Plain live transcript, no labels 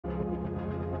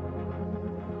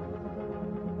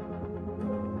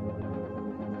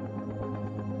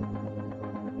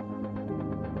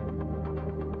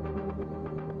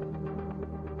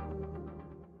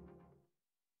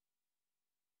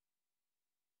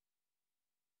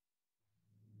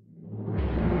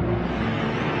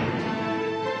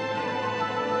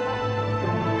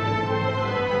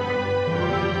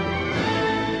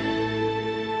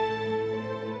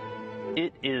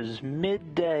is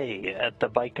midday at the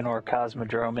Baikonur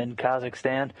Cosmodrome in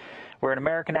Kazakhstan, where an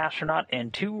American astronaut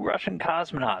and two Russian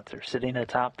cosmonauts are sitting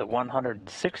atop the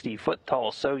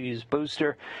 160-foot-tall Soyuz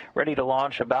booster, ready to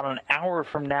launch about an hour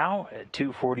from now at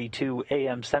 2:42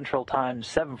 a.m. Central Time,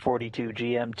 7:42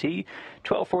 GMT,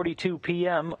 12:42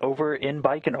 p.m. over in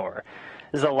Baikonur.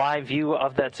 This is a live view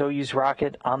of that Soyuz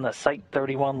rocket on the Site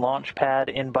 31 launch pad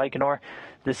in Baikonur.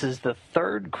 This is the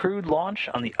third crewed launch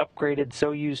on the upgraded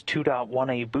Soyuz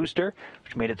 2.1A booster,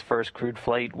 which made its first crewed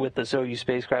flight with the Soyuz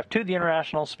spacecraft to the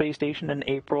International Space Station in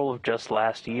April of just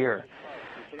last year.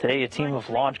 Today, a team of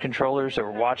launch controllers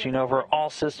are watching over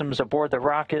all systems aboard the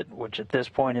rocket, which at this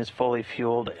point is fully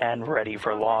fueled and ready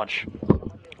for launch.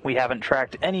 We haven't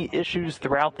tracked any issues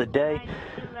throughout the day,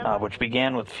 which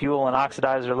began with fuel and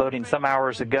oxidizer loading some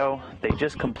hours ago. They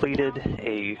just completed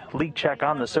a leak check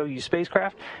on the Soyuz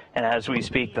spacecraft, and as we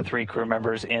speak, the three crew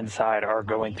members inside are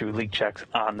going through leak checks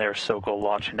on their Sokol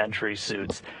launch and entry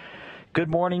suits. Good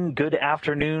morning, good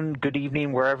afternoon, good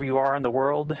evening, wherever you are in the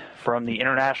world. From the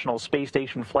International Space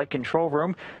Station Flight Control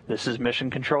Room, this is Mission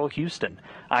Control Houston.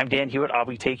 I'm Dan Hewitt. I'll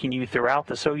be taking you throughout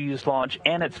the Soyuz launch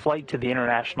and its flight to the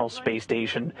International Space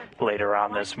Station later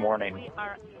on this morning.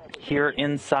 Here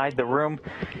inside the room,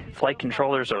 flight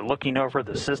controllers are looking over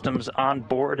the systems on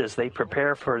board as they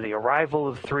prepare for the arrival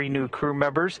of three new crew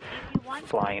members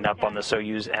flying up on the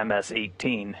Soyuz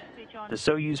MS-18. The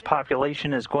Soyuz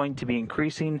population is going to be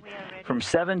increasing from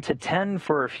 7 to 10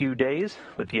 for a few days,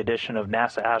 with the addition of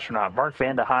NASA astronaut Mark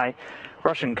Vande Hei,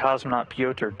 Russian cosmonaut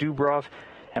Pyotr Dubrov,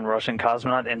 and Russian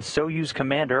cosmonaut and Soyuz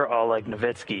commander Oleg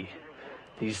Novitskiy.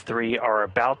 These three are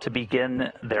about to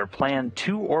begin their planned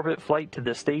two-orbit flight to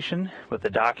the station, with the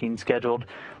docking scheduled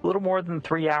a little more than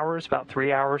 3 hours, about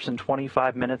 3 hours and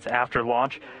 25 minutes after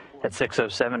launch at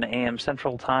 6:07 a.m.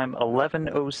 Central Time,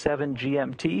 11:07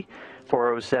 GMT,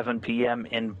 4:07 p.m.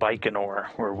 in Baikonur,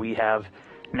 where we have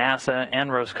NASA and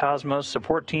Roscosmos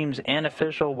support teams and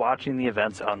officials watching the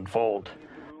events unfold.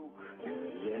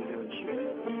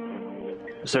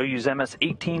 Soyuz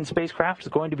MS-18 spacecraft is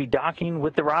going to be docking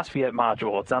with the Roscosmos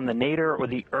module. It's on the nadir or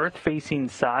the Earth-facing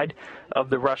side of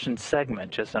the Russian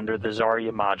segment, just under the Zarya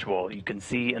module. You can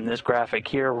see in this graphic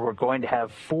here, we're going to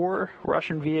have 4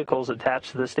 Russian vehicles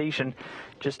attached to the station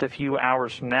just a few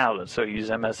hours from now. The Soyuz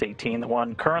MS-18, the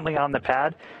one currently on the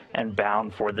pad and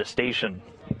bound for the station.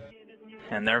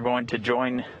 And they're going to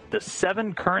join the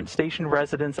 7 current station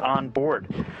residents on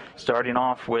board, starting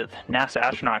off with NASA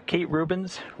astronaut Kate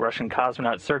Rubins, Russian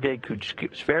cosmonaut Sergei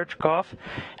Kuchverchkov,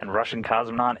 and Russian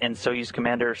cosmonaut and Soyuz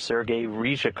commander Sergei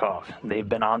Ryzhikov. They've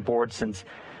been on board since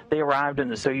they arrived in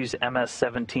the Soyuz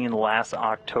MS-17 last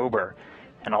October.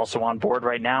 And also on board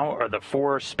right now are the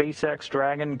 4 SpaceX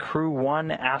Dragon Crew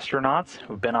 1 astronauts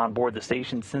who've been on board the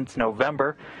station since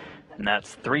November. And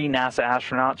that's 3 NASA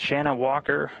astronauts, Shanna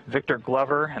Walker, Victor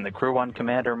Glover, and the Crew 1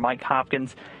 commander, Mike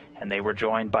Hopkins, and they were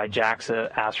joined by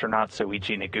JAXA astronaut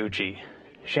Soichi Noguchi.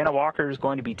 Shanna Walker is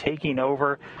going to be taking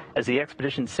over as the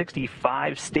Expedition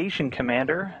 65 station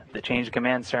commander. The change of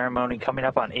command ceremony coming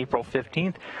up on April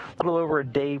 15th, a little over a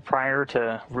day prior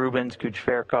to Rubins,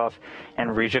 Kuchverchkov,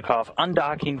 and Ryzhikov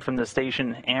undocking from the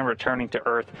station and returning to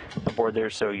Earth aboard their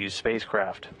Soyuz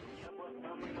spacecraft.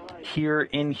 Here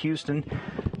in Houston,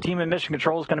 team at Mission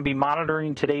Control is going to be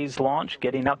monitoring today's launch,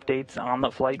 getting updates on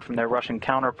the flight from their Russian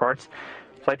counterparts.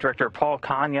 Flight Director Paul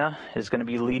Kanya is going to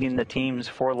be leading the teams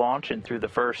for launch and through the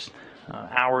first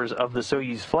hours of the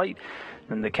Soyuz flight.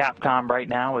 And the Capcom right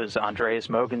now is Andreas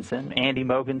Mogensen, Andy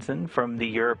Mogensen from the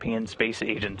European Space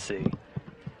Agency.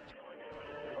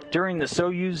 During the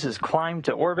Soyuz's climb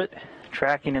to orbit,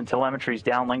 tracking and telemetry is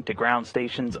downlinked to ground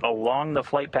stations along the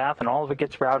flight path, and all of it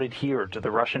gets routed here to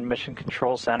the Russian Mission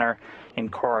Control Center in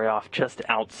Korolyov, just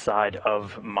outside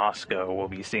of Moscow. We'll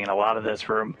be seeing a lot of this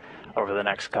room over the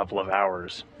next couple of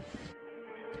hours.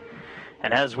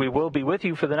 And as we will be with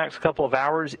you for the next couple of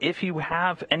hours, if you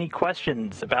have any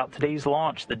questions about today's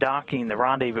launch, the docking, the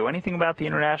rendezvous, anything about the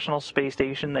International Space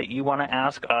Station that you want to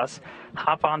ask us,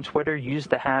 hop on Twitter, use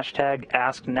the hashtag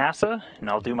AskNASA,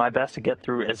 and I'll do my best to get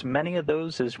through as many of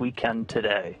those as we can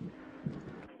today.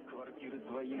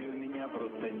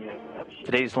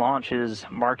 Today's launch is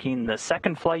marking the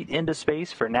second flight into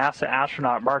space for NASA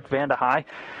astronaut Mark Vande Hei.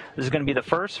 This is going to be the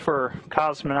first for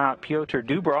cosmonaut Pyotr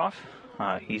Dubrov.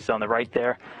 He's on the right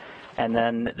there. And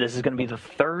then this is going to be the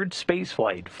third space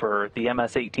flight for the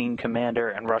MS-18 commander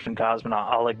and Russian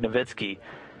cosmonaut Oleg Novitskiy.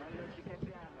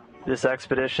 This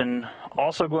expedition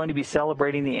also going to be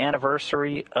celebrating the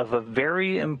anniversary of a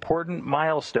very important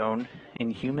milestone in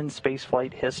human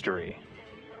spaceflight history.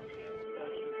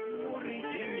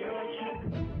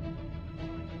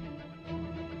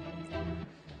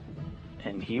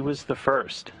 And he was the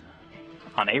first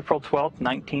On April 12,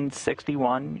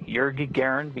 1961, Yuri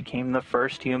Gagarin became the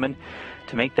first human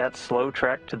to make that slow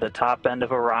trek to the top end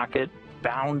of a rocket,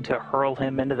 bound to hurl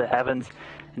him into the heavens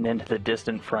and into the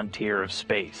distant frontier of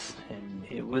space. And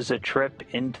it was a trip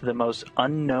into the most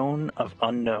unknown of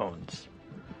unknowns.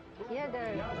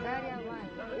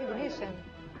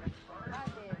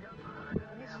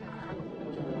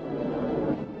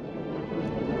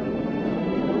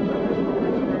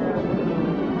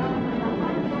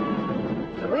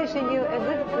 Wishing you a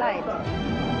good flight.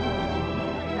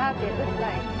 Happy, good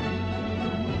flight.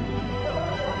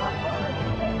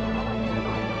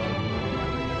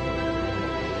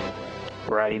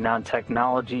 Riding on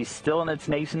technology still in its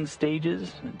nascent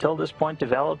stages, until this point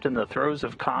developed in the throes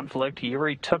of conflict,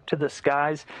 Yuri took to the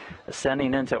skies,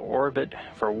 ascending into orbit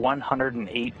for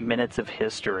 108 minutes of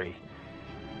history.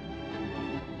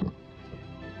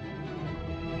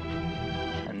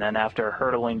 And then after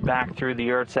hurtling back through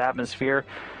the Earth's atmosphere,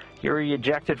 Yuri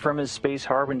ejected from his space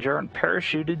harbinger and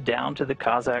parachuted down to the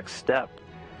Kazakh steppe.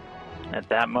 At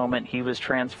that moment, he was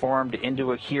transformed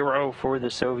into a hero for the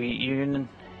Soviet Union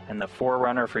and the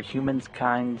forerunner for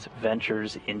humankind's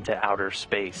ventures into outer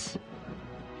space.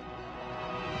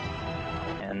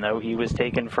 And though he was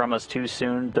taken from us too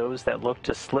soon, those that look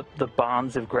to slip the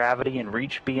bonds of gravity and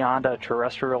reach beyond a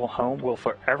terrestrial home will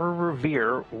forever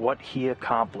revere what he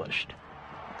accomplished.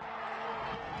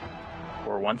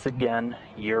 For once again,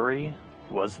 Yuri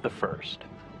was the first.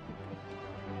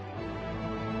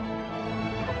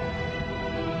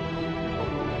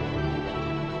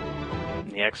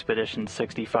 The Expedition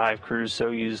 65 cruise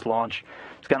Soyuz launch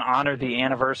is going to honor the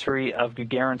anniversary of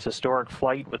Gagarin's historic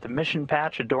flight with a mission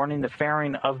patch adorning the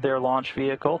fairing of their launch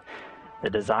vehicle. The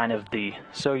design of the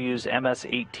Soyuz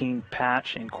MS-18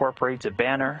 patch incorporates a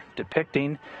banner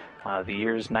depicting the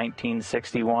years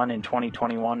 1961 and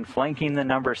 2021, flanking the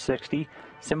number 60,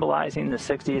 symbolizing the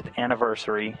 60th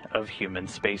anniversary of human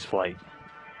spaceflight.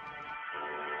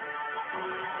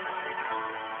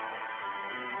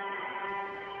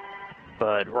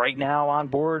 But right now on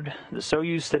board the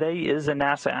Soyuz today is a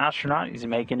NASA astronaut. He's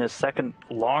making his second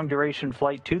long-duration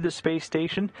flight to the space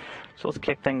station. So let's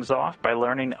kick things off by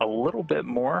learning a little bit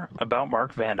more about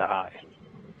Mark Vande Hei.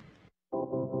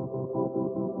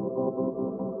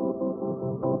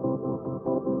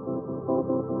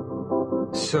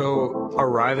 So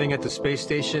arriving at the space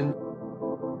station,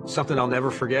 something I'll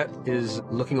never forget is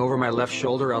looking over my left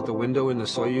shoulder out the window in the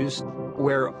Soyuz,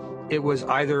 where it was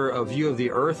either a view of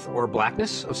the Earth or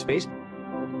blackness of space.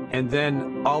 And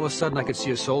then all of a sudden I could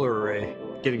see a solar array.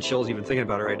 Getting chills even thinking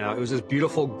about it right now. It was this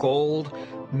beautiful gold,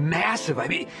 massive. I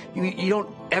mean, you don't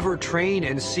ever train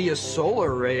and see a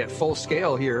solar array at full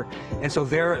scale here. And so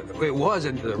there it was,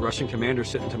 and the Russian commander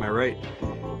sitting to my right.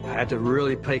 I had to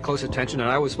really pay close attention, and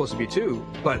I was supposed to be too.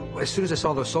 But as soon as I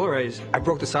saw those solar rays, I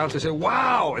broke the silence. I said,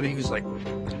 "Wow!" And he was like,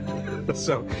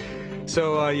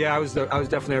 yeah, I was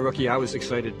definitely a rookie. I was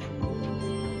excited.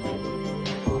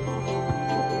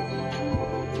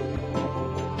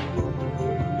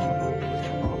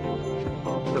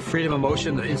 The freedom of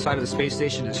motion, the inside of the space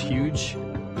station is huge.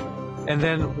 And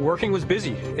then working was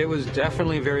busy. It was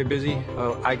definitely very busy.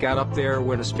 I got up there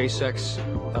when a SpaceX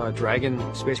Dragon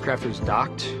spacecraft was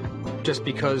docked, just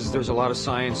because there's a lot of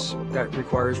science that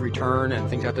requires return and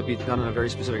things have to be done in a very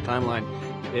specific timeline.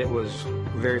 It was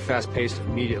very fast-paced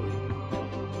immediately.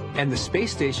 And the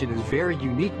space station is very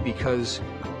unique because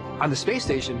on the space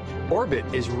station, orbit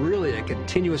is really a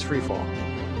continuous free fall.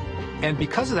 And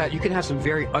because of that, you can have some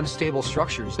very unstable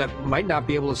structures that might not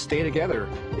be able to stay together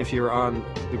if you're on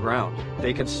the ground.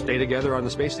 They can stay together on the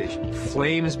space station.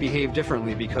 Flames behave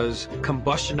differently because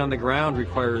combustion on the ground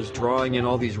requires drawing in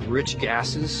all these rich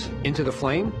gases into the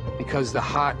flame because the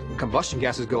hot combustion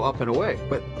gases go up and away.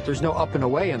 But there's no up and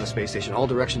away on the space station. All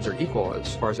directions are equal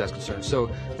as far as that's concerned. So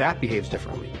that behaves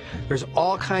differently. There's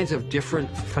all kinds of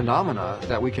different phenomena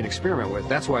that we can experiment with.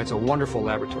 That's why it's a wonderful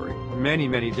laboratory. Many,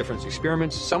 many different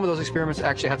experiments. Some of those experiments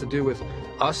actually have to do with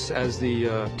us as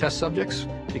the test subjects,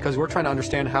 because we're trying to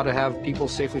understand how to have people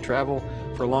safely travel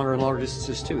for longer and longer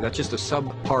distances too. That's just a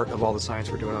sub-part of all the science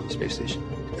we're doing on the space station.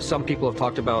 Some people have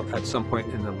talked about at some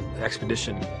point in the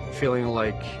expedition feeling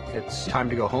like it's time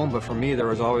to go home, but for me there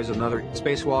was always another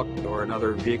spacewalk or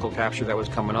another vehicle capture that was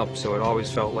coming up, so it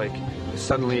always felt like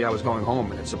suddenly I was going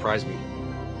home, and it surprised me.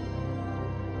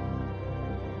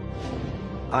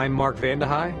 I'm Mark Vande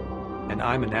Hei, and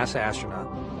I'm a NASA astronaut.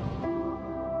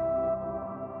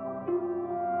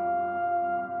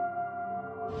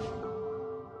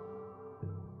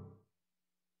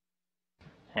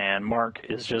 And Mark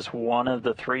is just one of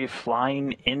the three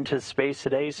flying into space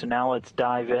today, so now let's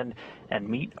dive in and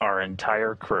meet our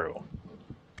entire crew.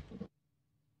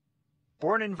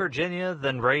 Born in Virginia,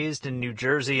 then raised in New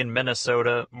Jersey and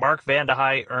Minnesota, Mark Vande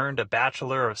Hei earned a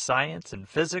Bachelor of Science in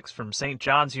Physics from St.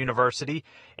 John's University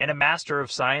and a Master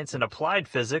of Science in Applied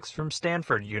Physics from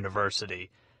Stanford University.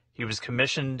 He was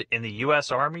commissioned in the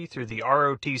U.S. Army through the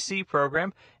ROTC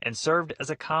program and served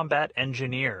as a combat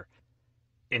engineer.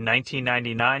 In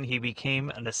 1999, he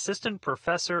became an assistant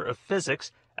professor of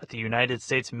physics at the United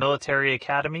States Military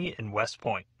Academy in West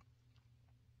Point.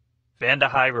 Vande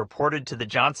Hei reported to the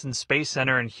Johnson Space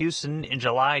Center in Houston in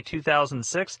July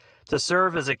 2006 to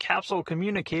serve as a capsule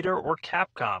communicator or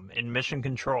CAPCOM in mission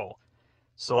control.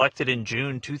 Selected in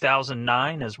June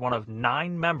 2009 as one of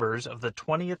 9 members of the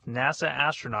 20th NASA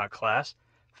astronaut class,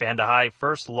 Vande Hei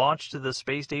first launched to the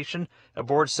space station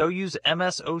aboard Soyuz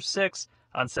MS-18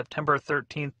 on September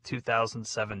 13,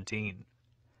 2017.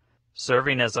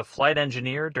 Serving as a flight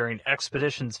engineer during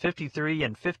Expeditions 53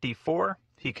 and 54,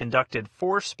 he conducted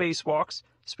 4 spacewalks,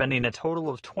 spending a total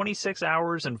of 26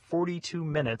 hours and 42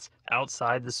 minutes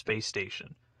outside the space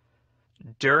station.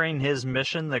 During his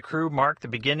mission, the crew marked the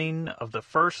beginning of the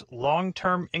first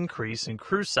long-term increase in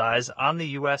crew size on the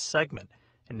U.S. segment,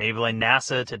 enabling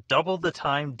NASA to double the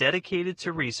time dedicated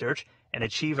to research and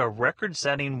achieve a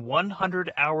record-setting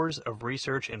 100 hours of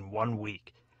research in 1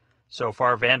 week. So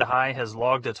far, Vande Hei has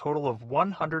logged a total of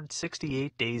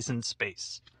 168 days in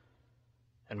space.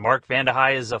 And Mark Vande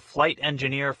Hei is a flight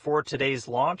engineer for today's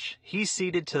launch. He's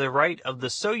seated to the right of the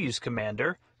Soyuz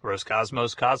commander,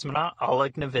 Roscosmos cosmonaut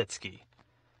Oleg Novitskiy.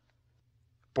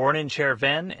 Born in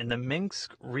Cherven in the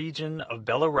Minsk region of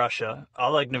Belarusia,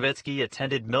 Oleg Novitskiy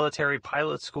attended military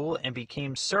pilot school and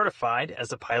became certified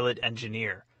as a pilot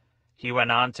engineer. He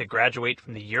went on to graduate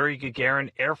from the Yuri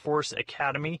Gagarin Air Force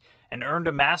Academy and earned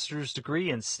a master's degree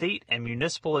in state and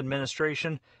municipal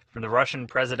administration from the Russian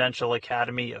Presidential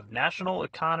Academy of National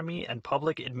Economy and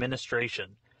Public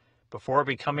Administration. Before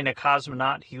becoming a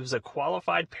cosmonaut, he was a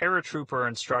qualified paratrooper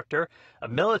instructor, a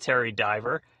military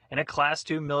diver, and a Class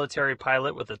II military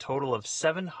pilot with a total of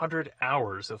 700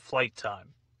 hours of flight time.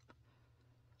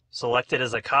 Selected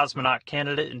as a cosmonaut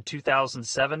candidate in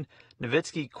 2007,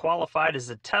 Novitskiy qualified as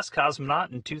a test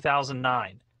cosmonaut in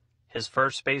 2009. His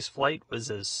first space flight was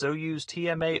as Soyuz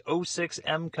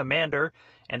TMA-06M commander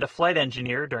and a flight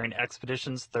engineer during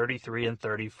Expeditions 33 and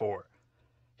 34.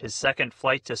 His second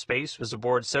flight to space was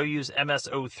aboard Soyuz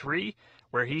MS-03,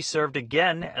 where he served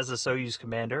again as a Soyuz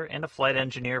commander and a flight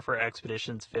engineer for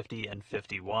Expeditions 50 and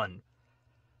 51.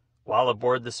 While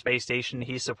aboard the space station,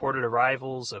 he supported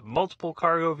arrivals of multiple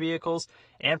cargo vehicles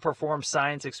and performed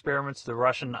science experiments with the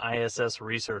Russian ISS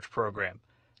research program.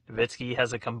 Novitskiy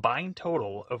has a combined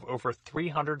total of over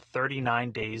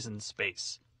 339 days in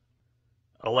space.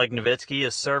 Oleg Novitskiy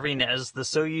is serving as the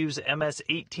Soyuz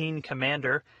MS-18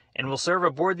 commander and will serve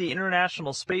aboard the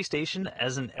International Space Station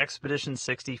as an Expedition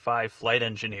 65 flight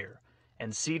engineer.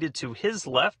 And seated to his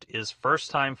left is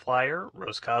first-time flyer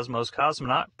Roscosmos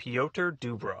cosmonaut Pyotr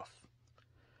Dubrov.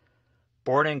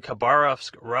 Born in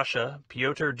Khabarovsk, Russia,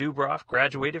 Pyotr Dubrov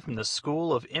graduated from the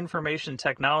School of Information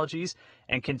Technologies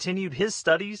and continued his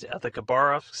studies at the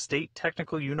Khabarovsk State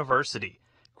Technical University,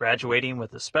 graduating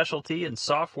with a specialty in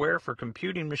software for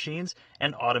computing machines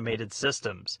and automated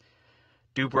systems.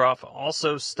 Dubrov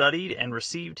also studied and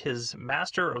received his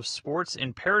Master of Sports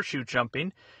in Parachute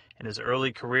Jumping, and his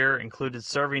early career included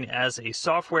serving as a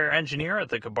software engineer at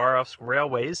the Khabarovsk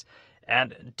Railways,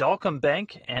 at Dalcom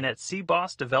Bank, and at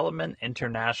Seaboss Development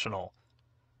International.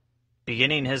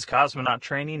 Beginning his cosmonaut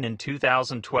training in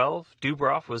 2012,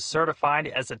 Dubrov was certified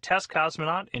as a test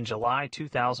cosmonaut in July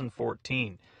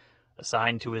 2014.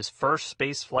 Assigned to his first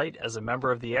space flight as a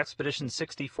member of the Expedition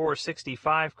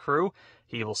 64-65 crew,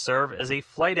 he will serve as a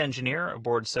flight engineer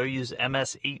aboard Soyuz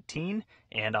MS-18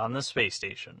 and on the space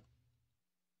station.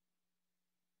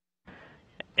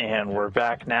 And we're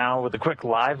back now with a quick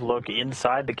live look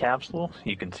inside the capsule.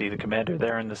 You can see the commander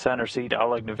there in the center seat,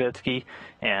 Oleg Novitskiy,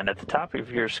 and at the top of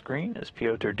your screen is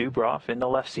Pyotr Dubrov in the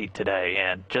left seat today.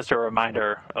 And just a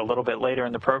reminder, a little bit later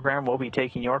in the program, we'll be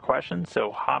taking your questions,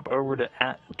 so hop over to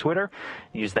Twitter,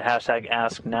 use the hashtag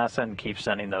AskNASA, and keep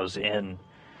sending those in.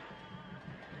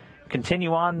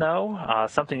 Continue on, though,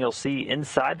 something you'll see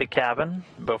inside the cabin.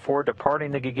 Before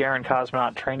departing the Gagarin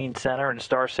Cosmonaut Training Center in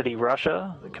Star City,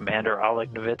 Russia, the commander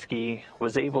Oleg Novitskiy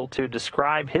was able to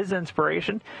describe his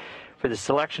inspiration for the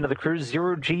selection of the crew's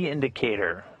zero-G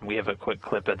indicator. We have a quick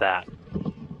clip of that.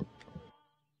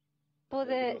 For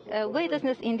the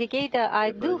weightlessness indicator,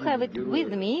 I do have it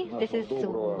with me. This is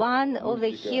one of the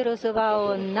heroes of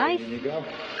our nice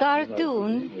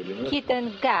cartoon,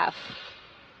 Kitten Gaff.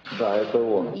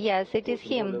 Yes, it is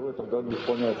him.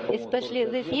 Especially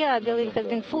this year, I believe it has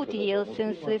been 40 years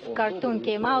since this cartoon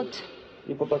came out.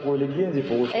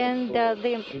 And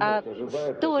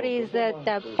the story is that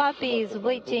the puppy is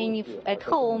waiting at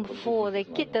home for the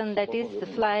kitten that is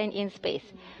flying in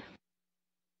space.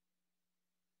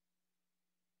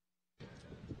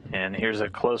 And here's a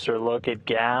closer look at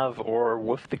Gav, or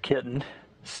Woof the Kitten,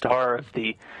 star of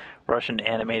the Russian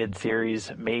animated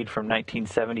series made from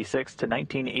 1976 to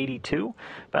 1982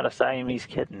 about a Siamese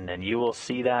kitten. And you will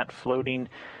see that floating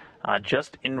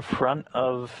just in front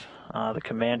of the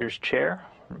commander's chair,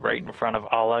 right in front of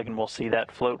Oleg, and we'll see that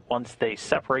float once they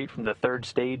separate from the third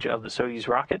stage of the Soyuz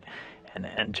rocket and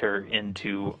enter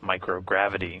into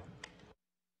microgravity.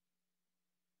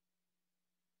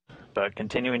 But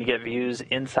continuing to get views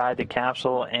inside the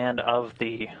capsule and of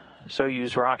the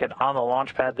Soyuz rocket on the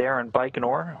launch pad there in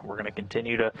Baikonur. We're going to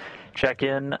continue to check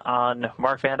in on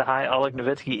Mark Vande Hei, Oleg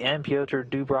Novitskiy, and Pyotr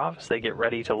Dubrov as they get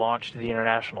ready to launch to the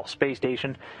International Space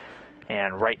Station.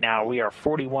 And right now we are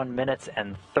 41 minutes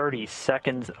and 30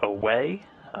 seconds away.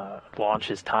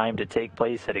 Launch is timed to take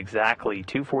place at exactly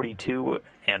 2:42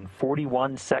 and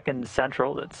 41 seconds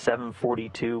Central. That's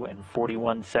 7:42 and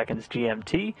 41 seconds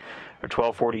GMT, or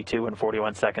 12:42 and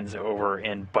 41 seconds over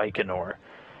in Baikonur.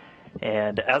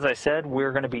 And as I said,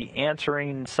 we're going to be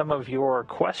answering some of your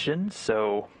questions,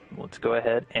 so let's go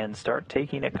ahead and start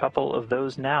taking a couple of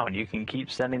those now. And you can keep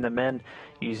sending them in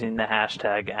using the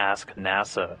hashtag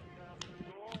AskNASA.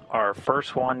 Our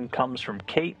first one comes from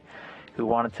Kate, who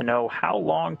wanted to know, how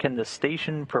long can the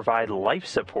station provide life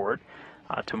support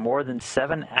to more than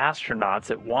 7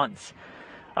 astronauts at once?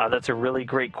 That's a really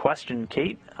great question,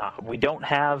 Kate. We don't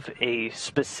have a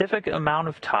specific amount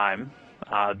of time.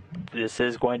 This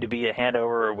is going to be a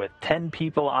handover with 10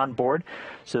 people on board,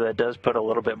 so that does put a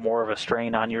little bit more of a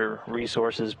strain on your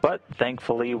resources, but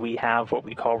thankfully we have what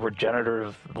we call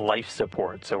regenerative life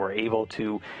support, so we're able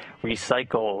to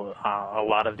recycle a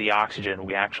lot of the oxygen.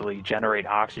 We actually generate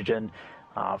oxygen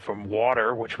from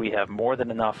water, which we have more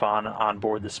than enough on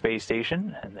board the space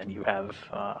station, and then you have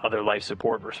other life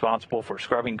support responsible for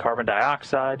scrubbing carbon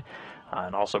dioxide,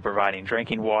 and also providing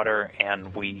drinking water,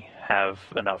 and we have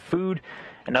enough food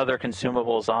and other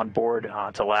consumables on board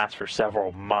to last for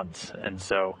several months. And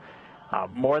so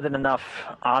more than enough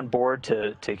on board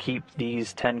to keep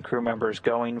these 10 crew members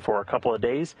going for a couple of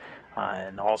days.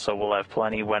 And also we'll have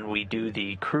plenty when we do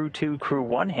the Crew 2, Crew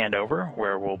 1 handover,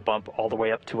 where we'll bump all the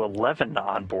way up to 11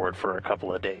 on board for a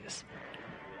couple of days.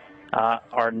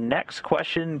 Our next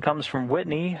question comes from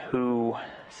Whitney, who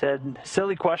said,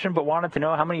 silly question, but wanted to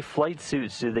know, how many flight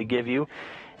suits do they give you?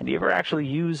 And do you ever actually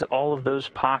use all of those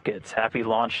pockets? Happy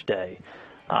launch day.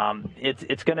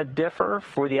 It's going to differ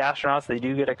for the astronauts. They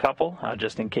do get a couple,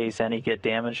 just in case any get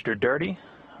damaged or dirty.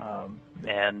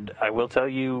 And I will tell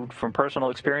you from personal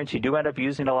experience, you do end up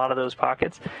using a lot of those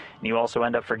pockets, and you also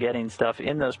end up forgetting stuff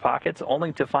in those pockets,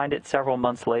 only to find it several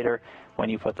months later when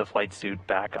you put the flight suit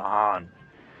back on.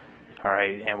 All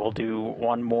right, and we'll do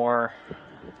one more,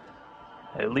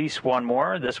 at least one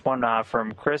more. This one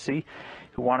from Chrissy,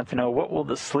 who wanted to know, what will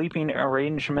the sleeping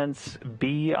arrangements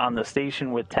be on the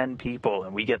station with 10 people?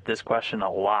 And we get this question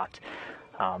a lot.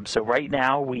 So right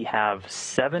now we have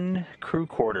 7 crew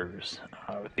quarters,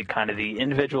 the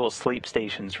individual sleep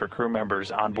stations for crew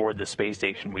members on board the space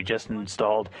station. We just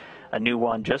installed a new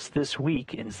one just this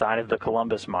week inside of the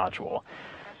Columbus module.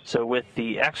 So with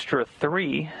the extra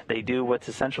 3, they do what's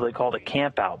essentially called a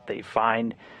camp out. They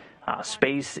find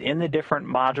space in the different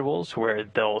modules where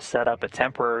they'll set up a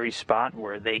temporary spot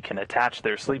where they can attach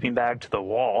their sleeping bag to the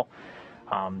wall,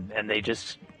 and they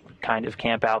just kind of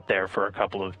camp out there for a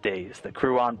couple of days. The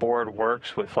crew on board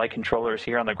works with flight controllers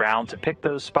here on the ground to pick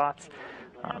those spots,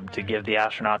 to give the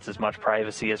astronauts as much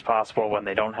privacy as possible when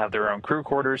they don't have their own crew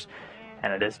quarters,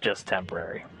 and it is just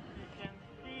temporary.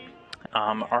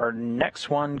 Our next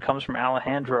one comes from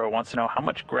Alejandro, who wants to know how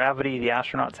much gravity the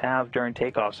astronauts have during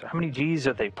takeoff. So how many G's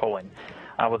are they pulling?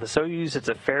 With the Soyuz, it's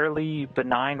a fairly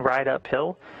benign ride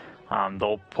uphill.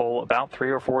 They'll pull about 3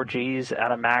 or 4 G's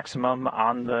at a maximum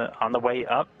on the way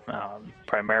up,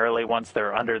 primarily once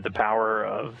they're under the power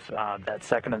of that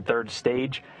second and third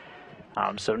stage.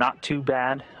 So not too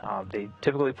bad. They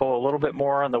typically pull a little bit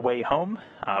more on the way home,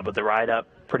 but the ride up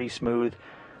pretty smooth,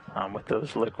 with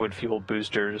those liquid-fueled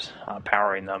boosters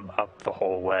powering them up the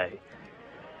whole way.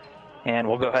 And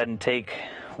we'll go ahead and take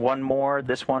one more.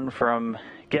 This one from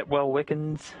Get Well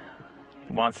Wickens.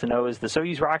 He wants to know, is the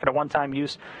Soyuz rocket a one-time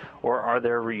use, or are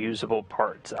there reusable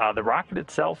parts? The rocket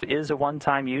itself is a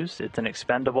one-time use. It's an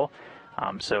expendable.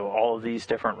 So all of these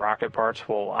different rocket parts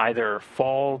will either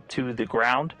fall to the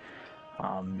ground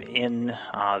in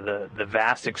the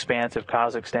vast expanse of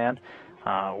Kazakhstan,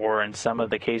 or in some of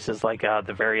the cases, like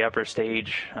the very upper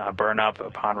stage, burn up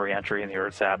upon re-entry in the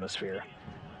Earth's atmosphere.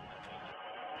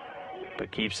 But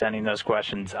keep sending those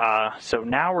questions. So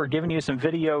now we're giving you some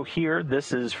video here.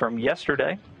 This is from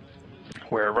yesterday,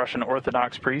 where Russian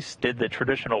Orthodox priests did the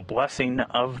traditional blessing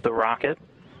of the rocket.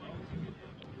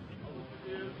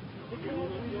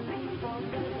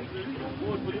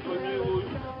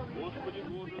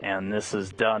 And this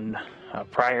is done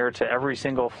prior to every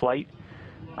single flight,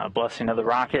 blessing of the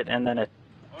rocket, and then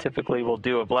typically we'll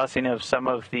do a blessing of some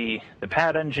of the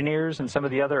pad engineers and some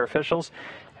of the other officials,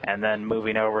 and then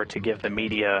moving over to give the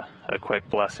media a quick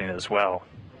blessing as well.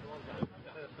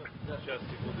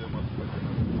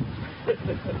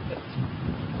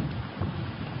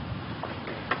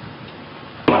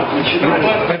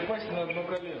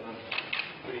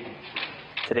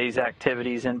 Today's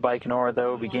activities in Baikonur,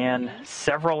 though, began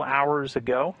several hours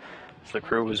ago as the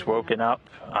crew was woken up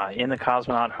in the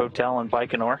Cosmonaut Hotel in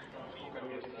Baikonur.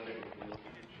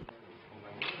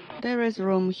 There is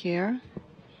room here.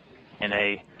 In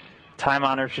a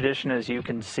time-honored tradition, as you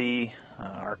can see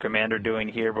our commander doing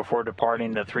here before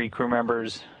departing, the 3 crew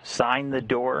members signed the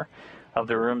door of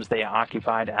the rooms they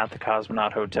occupied at the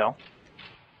Cosmonaut Hotel.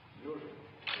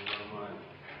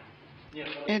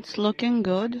 It's looking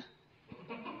good.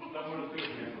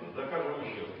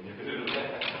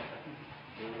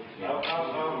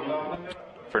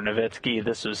 For Novitskiy,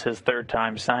 this was his 3rd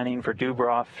time signing. For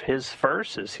Dubrov, his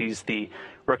first, as he's the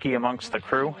rookie amongst the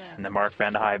crew. And then Mark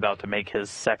Vande Hei about to make his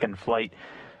 2nd flight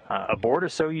aboard a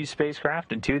Soyuz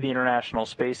spacecraft and to the International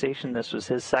Space Station. This was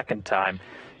his 2nd time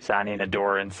signing a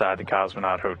door inside the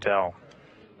Cosmonaut Hotel.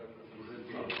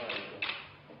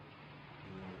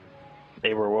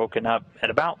 They were woken up at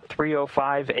about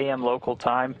 3:05 a.m. local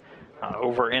time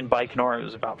over in Baikonur. It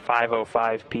was about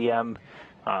 5:05 p.m.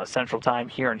 Central Time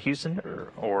here in Houston,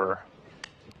 or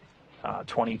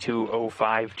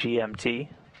 22:05 GMT.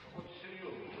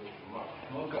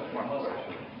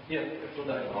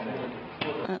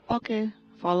 Okay,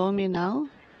 follow me now.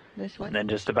 This way. And then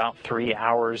just about 3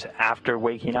 hours after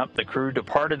waking up, the crew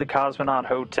departed the Cosmonaut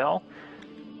Hotel.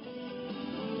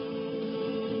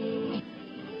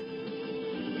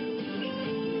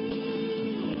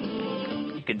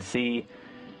 You can see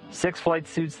 6 flight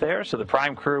suits there, so the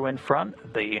prime crew in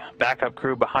front, the backup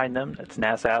crew behind them. That's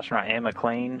NASA astronaut Anne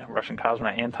McClain, Russian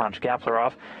cosmonaut Anton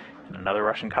Shkaplerov, and another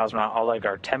Russian cosmonaut Oleg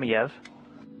Artemyev.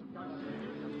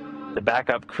 The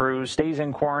backup crew stays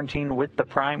in quarantine with the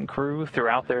prime crew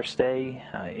throughout their stay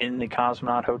in the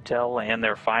Cosmonaut Hotel and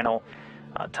their final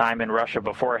time in Russia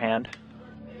beforehand.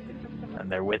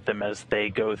 And they're with them as they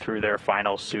go through their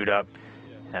final suit up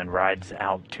and rides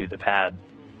out to the pad.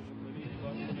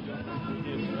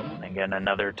 Again,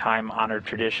 another time-honored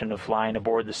tradition of flying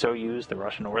aboard the Soyuz, the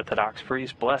Russian Orthodox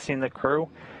priests blessing the crew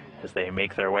as they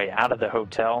make their way out of the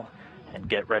hotel and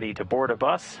get ready to board a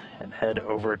bus and head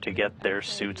over to get their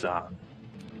suits on.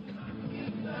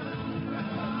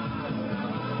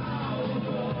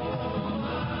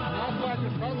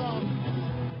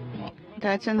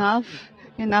 That's enough.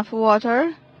 Enough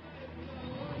water.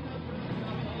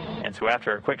 And so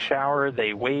after a quick shower,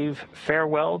 they wave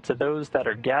farewell to those that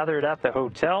are gathered at the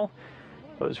hotel,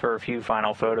 pose for a few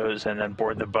final photos, and then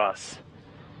board the bus.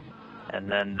 And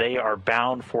then they are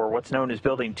bound for what's known as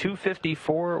Building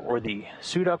 254, or the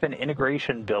Suit Up and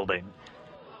Integration Building.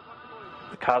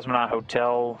 The Cosmonaut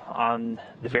Hotel on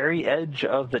the very edge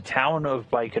of the town of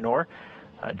Baikonur,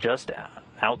 just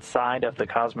outside of the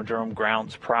Cosmodrome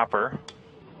grounds proper.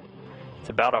 It's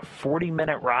about a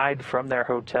 40-minute ride from their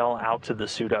hotel out to the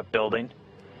Suit Up building.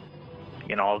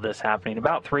 And all of this happening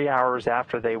about 3 hours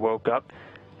after they woke up,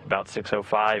 about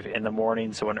 6:05 in the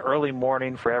morning, so an early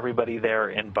morning for everybody there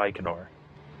in Baikonur.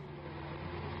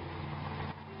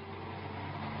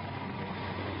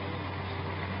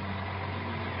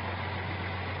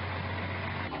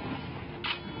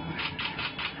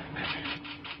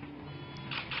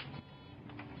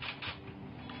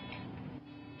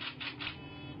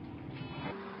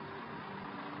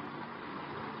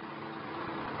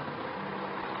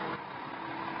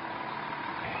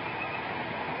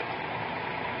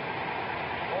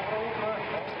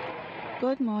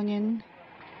 Good morning.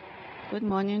 Good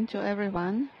morning to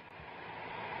everyone.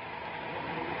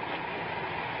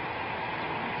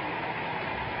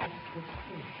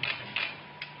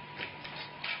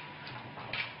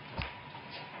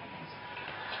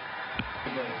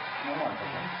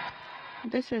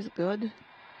 This is good.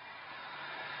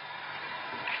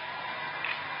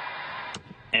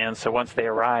 And so once they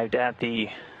arrived at the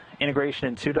Integration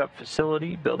and Suit Up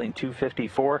facility, Building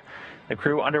 254, the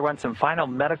crew underwent some final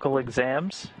medical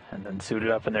exams and then suited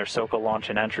up in their Sokol launch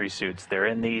and entry suits. They're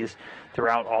in these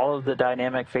throughout all of the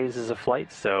dynamic phases of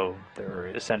flight, so they're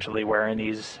essentially wearing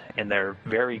these in their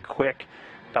very quick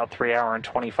about 3-hour and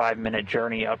 25-minute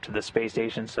journey up to the space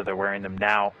station, so they're wearing them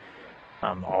now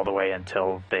all the way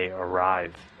until they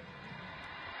arrive.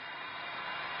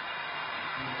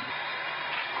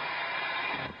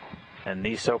 And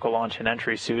these SOCA launch and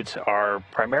entry suits are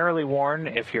primarily worn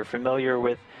if you're familiar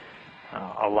with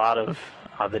a lot of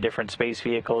the different space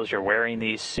vehicles. You're wearing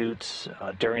these suits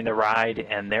during the ride,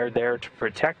 and they're there to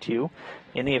protect you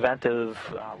in the event of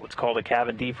what's called a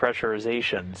cabin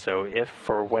depressurization. So if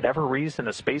for whatever reason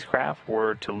a spacecraft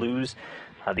were to lose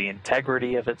the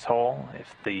integrity of its hull,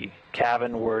 if the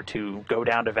cabin were to go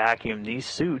down to vacuum, these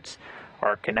suits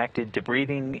are connected to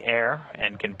breathing air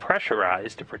and can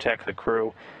pressurize to protect the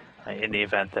crew in the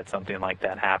event that something like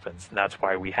that happens. And that's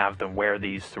why we have them wear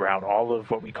these throughout all of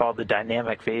what we call the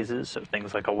dynamic phases, so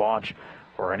things like a launch,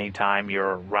 or any time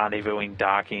you're rendezvousing,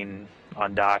 docking,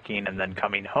 undocking, and then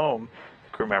coming home,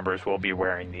 the crew members will be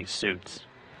wearing these suits.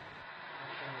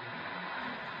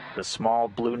 The small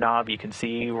blue knob you can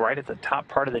see right at the top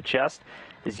part of the chest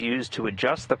is used to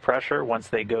adjust the pressure once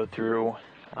they go through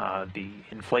the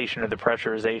inflation or the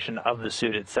pressurization of the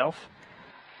suit itself.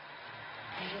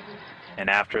 And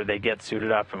after they get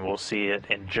suited up, and we'll see it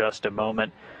in just a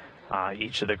moment,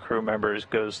 each of the crew members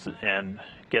goes and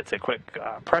gets a quick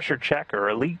pressure check or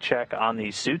a leak check on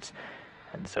these suits,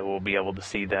 and so we'll be able to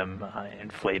see them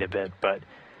inflate a bit. But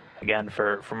again,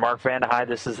 for Mark Vande Hei,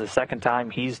 this is the second time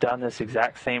he's done this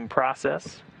exact same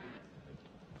process.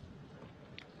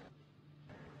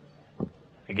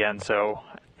 Again, so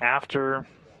after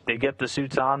they get the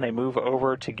suits on, they move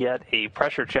over to get a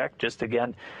pressure check, just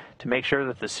again to make sure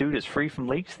that the suit is free from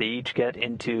leaks. They each get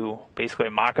into basically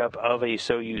a mock-up of a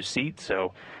Soyuz seat,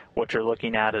 so what you're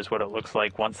looking at is what it looks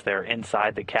like once they're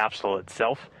inside the capsule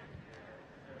itself.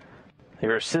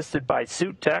 They're assisted by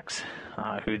suit techs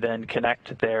who then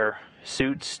connect their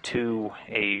suits to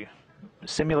a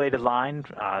simulated line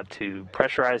to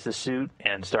pressurize the suit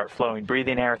and start flowing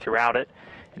breathing air throughout it.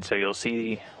 And so you'll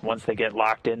see once they get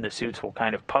locked in, the suits will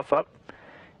kind of puff up,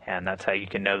 and that's how you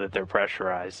can know that they're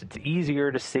pressurized. It's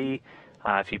easier to see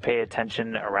if you pay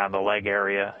attention around the leg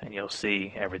area, and you'll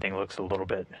see everything looks a little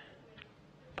bit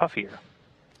puffier.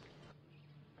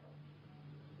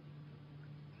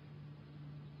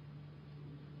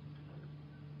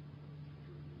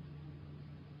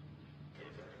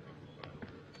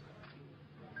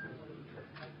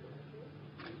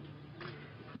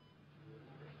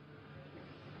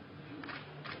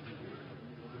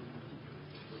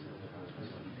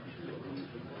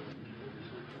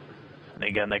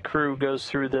 Again, the crew goes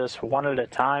through this one at a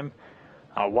time.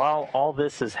 While all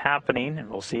this is happening, and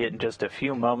we'll see it in just a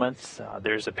few moments,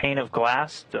 there's a pane of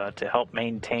glass to help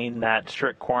maintain that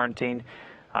strict quarantine.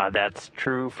 That's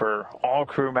true for all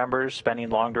crew members spending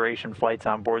long-duration flights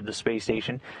on board the space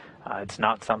station. It's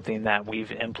not something that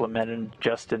we've implemented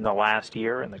just in the last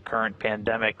year in the current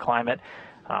pandemic climate.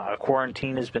 A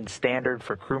quarantine has been standard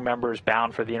for crew members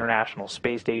bound for the International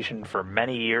Space Station for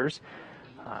many years,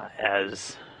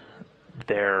 as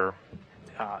they're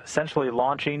essentially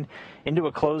launching into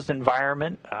a closed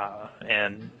environment,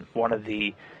 and one of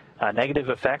the negative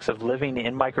effects of living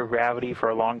in microgravity for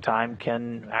a long time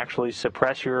can actually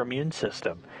suppress your immune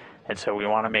system. And so we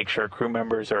want to make sure crew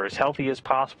members are as healthy as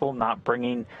possible, not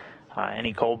bringing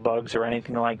any cold bugs or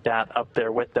anything like that up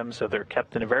there with them, so they're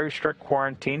kept in a very strict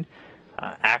quarantine.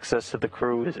 Access to the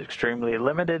crew is extremely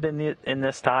limited in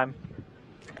this time.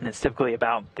 And it's typically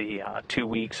about the 2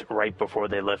 weeks right before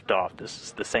they lift off. This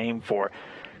is the same for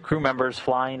crew members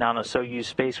flying on a Soyuz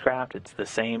spacecraft. It's the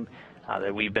same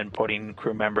that we've been putting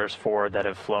crew members for that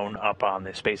have flown up on the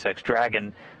SpaceX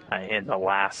Dragon in the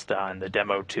last, in the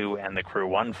Demo 2 and the Crew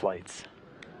 1 flights.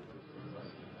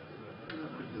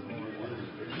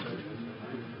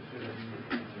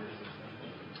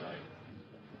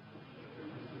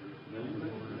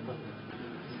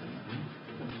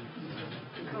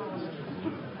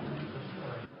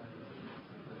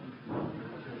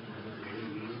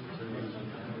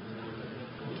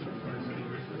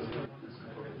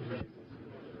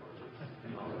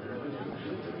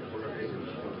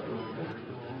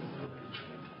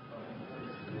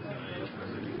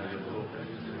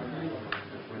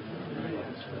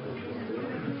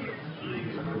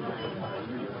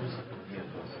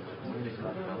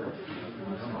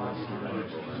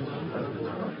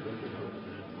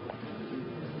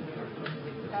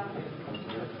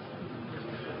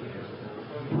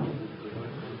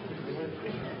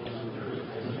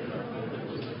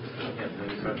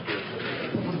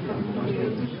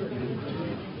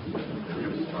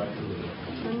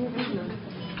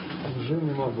 Уже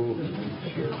не могу.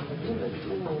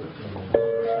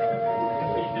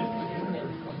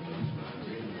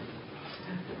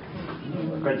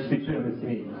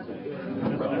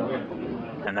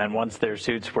 And then once their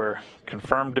suits were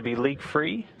confirmed to be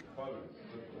leak-free,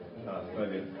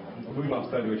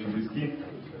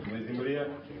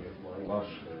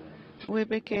 we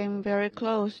became very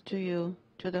close to you,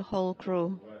 to the whole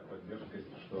crew.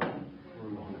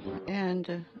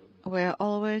 And we're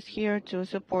always here to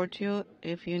support you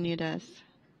if you need us.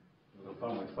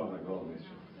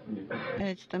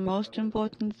 It's the most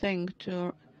important thing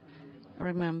to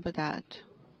remember that.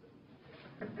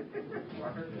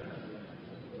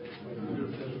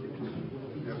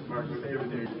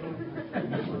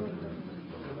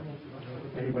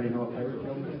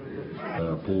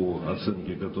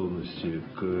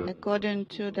 According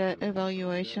to the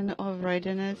evaluation of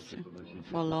readiness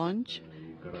for launch,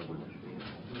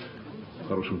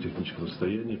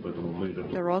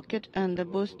 the rocket and the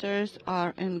boosters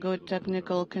are in good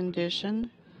technical condition.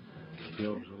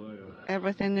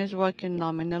 Everything is working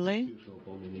nominally,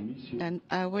 and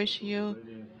I wish you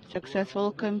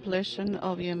successful completion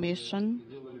of your mission.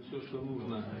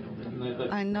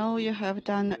 I know you have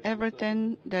done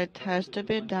everything that has to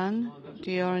be done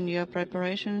during your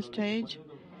preparation stage,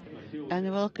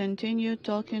 and will continue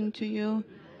talking to you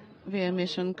via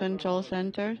Mission Control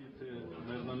Center.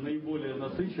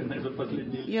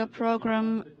 Your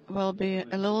program will be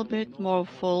a little bit more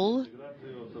full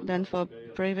than for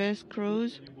previous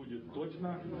crews.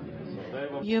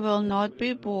 You will not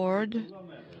be bored.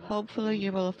 Hopefully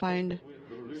you will find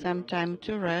some time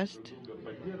to rest.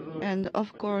 And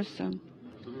of course,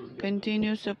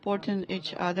 continue supporting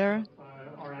each other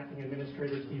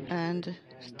and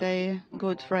stay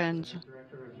good friends.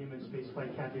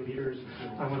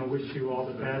 I want to wish you all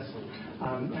the best,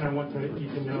 and I want you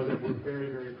to know that we're very,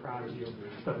 very proud of you,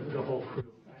 the whole crew,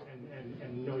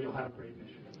 and know you'll have a great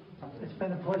mission. It's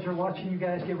been a pleasure watching you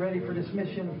guys get ready for this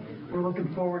mission. We're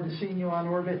looking forward to seeing you on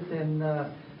orbit, and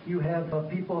you have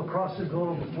people across the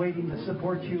globe waiting to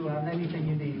support you on anything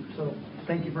you need. So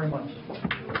thank you very much.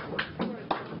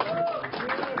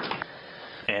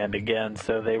 and again,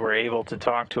 so they were able to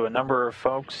talk to a number of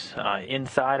folks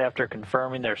inside after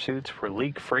confirming their suits were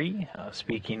leak-free,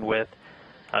 speaking with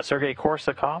Sergei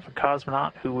Korsakov, a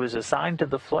cosmonaut who was assigned to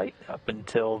the flight up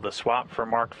until the swap for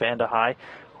Mark Vande Hei,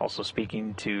 also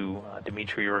speaking to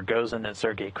Dmitry Rogozin and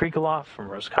Sergei Krikalev from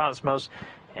Roscosmos,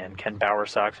 and Ken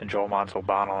Bowersox and Joel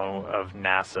Montalbano of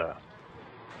NASA.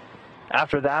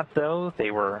 After that, though,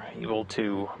 they were able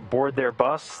to board their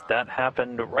bus. That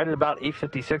happened right at about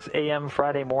 8:56 a.m.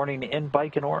 Friday morning in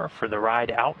Baikonur for the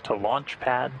ride out to Launch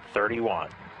Pad 31.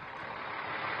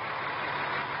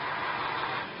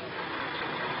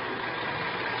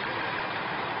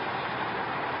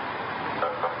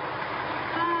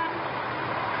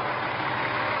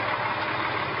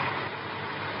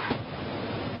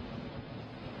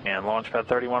 And Launchpad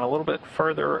 31 a little bit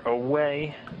further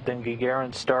away than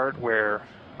Gagarin's start, where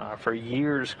for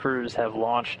years crews have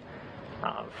launched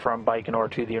from Baikonur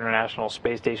to the International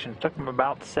Space Station. It took them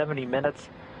about 70 minutes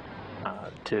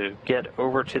to get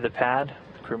over to the pad.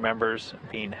 The crew members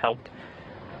being helped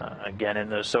again in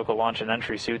those Soka launch and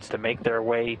entry suits to make their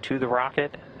way to the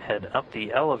rocket, head up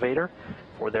the elevator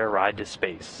for their ride to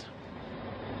space.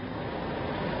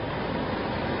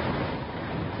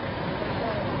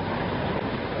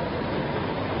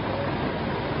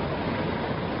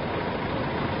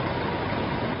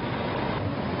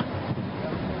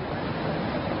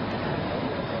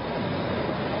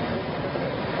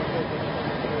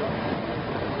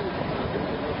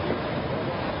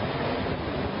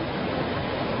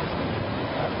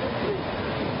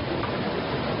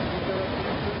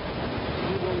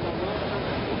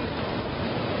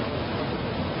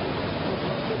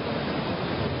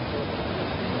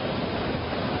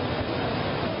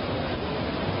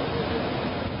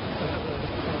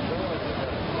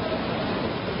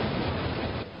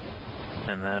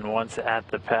 And then once at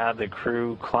the pad, the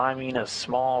crew climbing a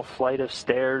small flight of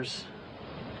stairs,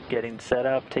 getting set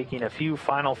up, taking a few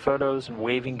final photos and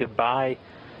waving goodbye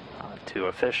to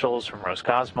officials from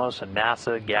Roscosmos and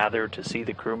NASA gathered to see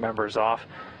the crew members off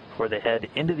before they head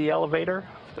into the elevator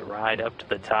for the ride up to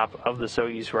the top of the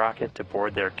Soyuz rocket to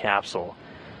board their capsule.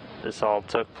 This all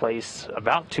took place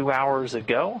about 2 hours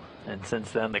ago, and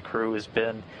since then the crew has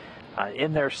been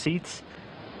in their seats.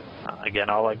 Again,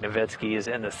 Oleg Novitskiy is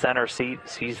in the center seat.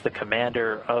 He's the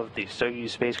commander of the Soyuz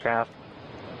spacecraft.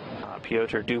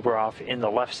 Pyotr Dubrov in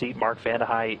the left seat, Mark Vande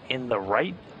Hei in the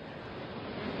right.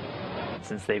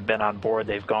 Since they've been on board,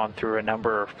 they've gone through a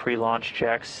number of pre-launch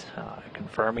checks,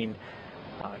 confirming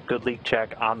good leak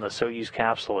check on the Soyuz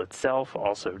capsule itself,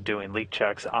 also doing leak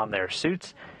checks on their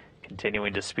suits,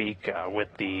 continuing to speak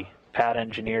with the pad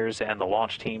engineers and the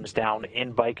launch teams down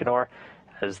in Baikonur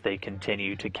as they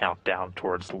continue to count down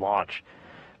towards launch.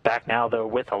 Back now, though,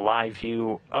 with a live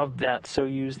view of that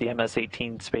Soyuz, the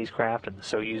MS-18 spacecraft, and the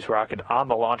Soyuz rocket on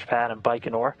the launch pad in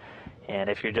Baikonur. And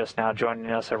if you're just now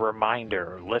joining us, a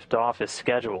reminder, liftoff is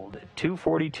scheduled at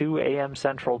 2:42 a.m.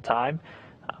 Central Time.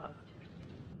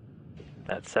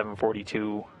 That's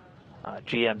 7:42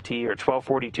 GMT, or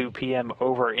 12:42 p.m.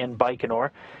 over in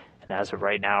Baikonur. And as of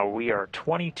right now, we are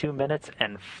 22 minutes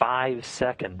and 5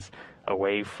 seconds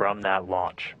away from that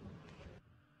launch.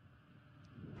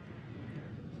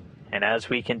 And as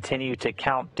we continue to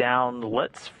count down,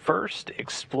 let's first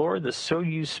explore the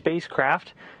Soyuz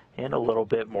spacecraft in a little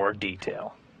bit more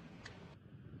detail.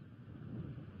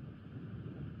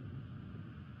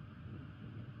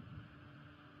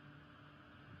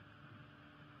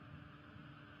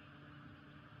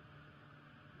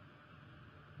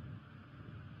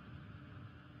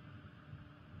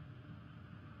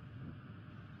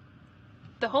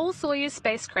 The whole Soyuz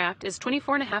spacecraft is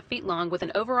 24.5 feet long with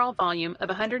an overall volume of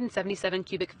 177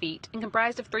 cubic feet and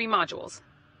comprised of 3 modules.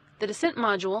 The descent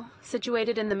module,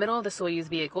 situated in the middle of the Soyuz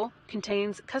vehicle,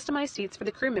 contains customized seats for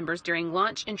the crew members during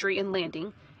launch, entry, and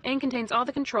landing, and contains all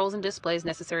the controls and displays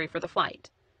necessary for the flight.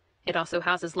 It also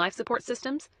houses life support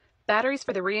systems, batteries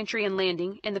for the re-entry and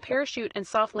landing, and the parachute and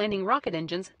soft landing rocket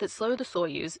engines that slow the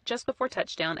Soyuz just before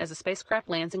touchdown as the spacecraft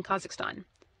lands in Kazakhstan.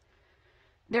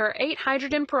 There are 8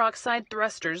 hydrogen peroxide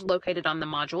thrusters located on the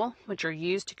module, which are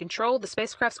used to control the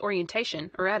spacecraft's orientation,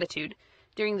 or attitude,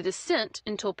 during the descent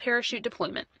until parachute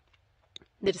deployment.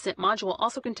 The descent module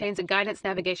also contains a guidance,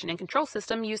 navigation, and control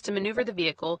system used to maneuver the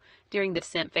vehicle during the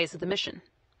descent phase of the mission.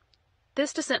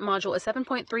 This descent module is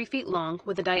 7.3 feet long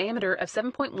with a diameter of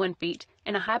 7.1 feet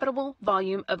and a habitable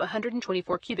volume of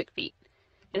 124 cubic feet.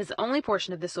 It is the only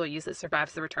portion of the Soyuz that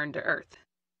survives the return to Earth.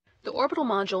 The orbital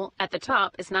module at the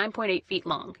top is 9.8 feet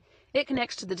long. It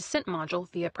connects to the descent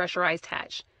module via a pressurized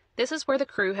hatch. This is where the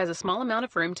crew has a small amount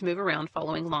of room to move around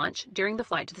following launch during the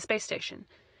flight to the space station.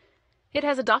 It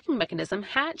has a docking mechanism,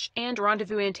 hatch, and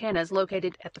rendezvous antennas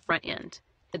located at the front end.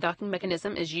 The docking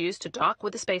mechanism is used to dock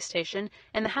with the space station,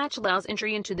 and the hatch allows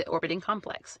entry into the orbiting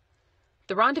complex.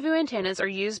 The rendezvous antennas are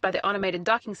used by the automated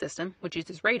docking system, which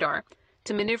uses radar,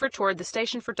 to maneuver toward the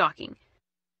station for docking.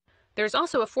 There is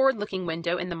also a forward-looking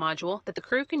window in the module that the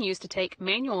crew can use to take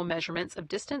manual measurements of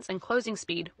distance and closing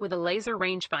speed with a laser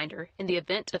rangefinder in the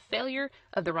event of failure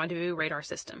of the rendezvous radar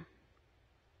system.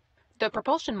 The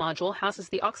propulsion module houses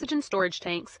the oxygen storage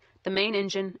tanks, the main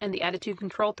engine, and the attitude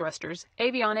control thrusters,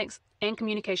 avionics, and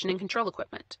communication and control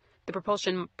equipment. The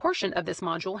propulsion portion of this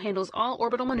module handles all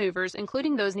orbital maneuvers,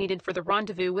 including those needed for the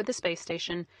rendezvous with the space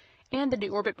station and the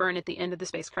deorbit burn at the end of the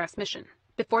spacecraft's mission.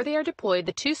 Before they are deployed,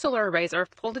 the 2 solar arrays are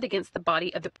folded against the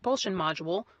body of the propulsion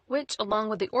module, which, along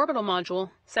with the orbital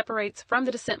module, separates from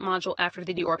the descent module after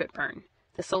the deorbit burn.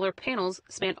 The solar panels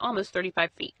span almost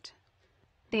 35 feet.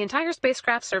 The entire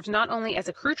spacecraft serves not only as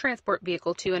a crew transport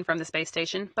vehicle to and from the space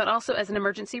station, but also as an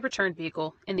emergency return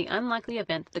vehicle in the unlikely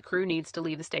event the crew needs to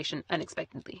leave the station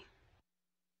unexpectedly.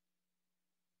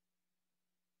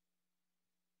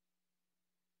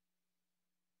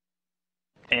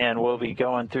 And we'll be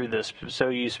going through this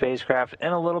Soyuz spacecraft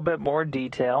in a little bit more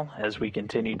detail as we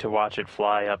continue to watch it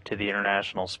fly up to the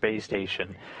International Space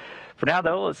Station. For now,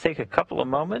 though, let's take a couple of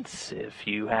moments. If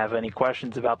you have any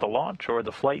questions about the launch or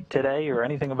the flight today or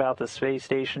anything about the space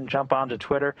station, jump onto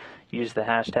Twitter, use the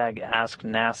hashtag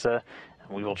AskNASA, and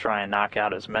we will try and knock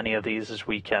out as many of these as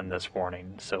we can this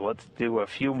morning. So let's do a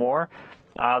few more.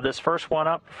 This first one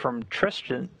up from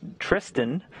Tristan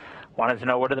wanted to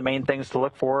know what are the main things to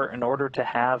look for in order to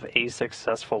have a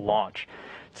successful launch.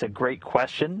 It's a great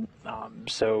question.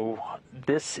 So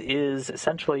this is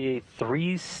essentially a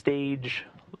 3-stage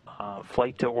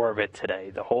flight to orbit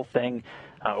today. The whole thing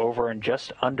over in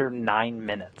just under 9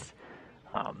 minutes.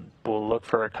 We'll look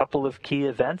for a couple of key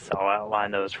events. I'll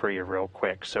outline those for you real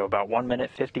quick. So about 1 minute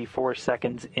 54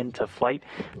 seconds into flight,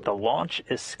 the launch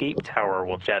escape tower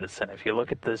will jettison. If you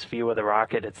look at this view of the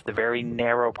rocket, it's the very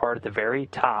narrow part at the very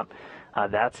top.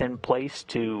 That's in place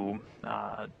to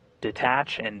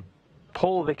detach and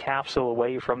pull the capsule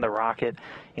away from the rocket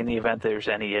in the event there's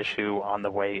any issue on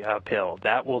the way uphill.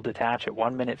 That will detach at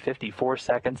 1 minute 54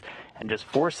 seconds, and just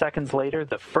 4 seconds later,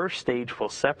 the first stage will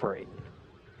separate.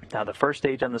 Now, the first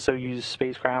stage on the Soyuz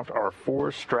spacecraft are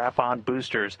 4 strap-on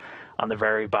boosters on the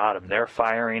very bottom. They're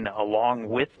firing along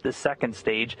with the second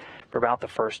stage for about the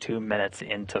first 2 minutes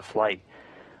into flight.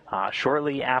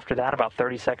 Shortly after that, about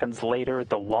 30 seconds later,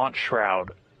 the launch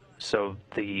shroud, so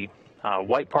the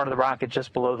white part of the rocket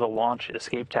just below the launch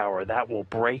escape tower, that will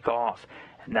break off,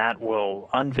 and that will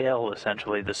unveil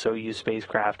essentially the Soyuz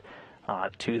spacecraft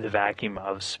to the vacuum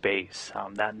of space.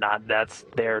 That's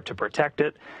there to protect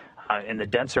it in the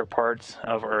denser parts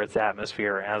of Earth's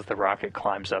atmosphere as the rocket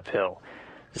climbs uphill.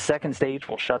 The second stage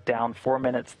will shut down 4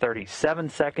 minutes 37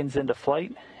 seconds into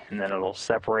flight, and then it'll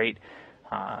separate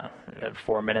at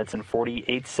 4 minutes and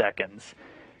 48 seconds.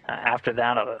 After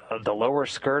that, the lower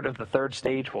skirt of the third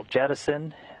stage will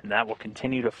jettison, and that will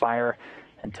continue to fire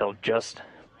until just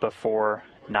before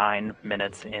 9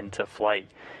 minutes into flight.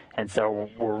 And so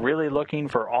we're really looking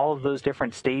for all of those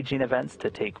different staging events to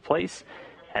take place,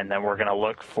 and then we're going to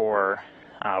look for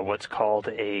what's called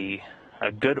a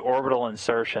good orbital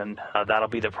insertion. That'll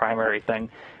be the primary thing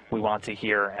we want to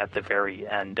hear at the very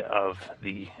end of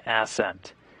the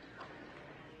ascent.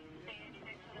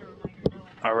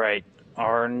 All right,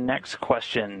 our next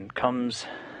question comes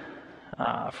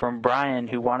from Brian,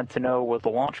 who wanted to know, will the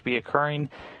launch be occurring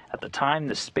at the time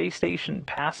the space station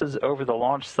passes over the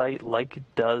launch site like it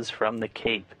does from the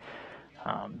Cape?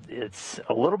 It's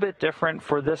a little bit different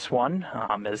for this one,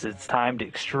 as it's timed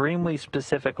extremely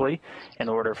specifically in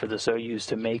order for the Soyuz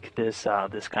to make this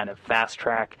this kind of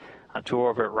fast-track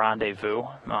to-orbit rendezvous.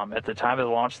 At the time of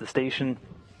the launch, the station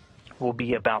will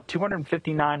be about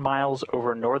 259 miles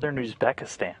over northern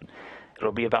Uzbekistan.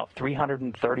 It'll be about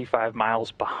 335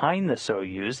 miles behind the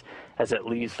Soyuz as it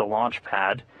leaves the launch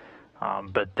pad.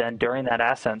 But then during that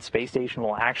ascent, space station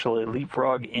will actually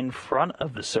leapfrog in front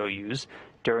of the Soyuz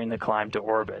during the climb to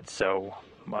orbit. So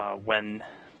when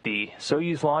the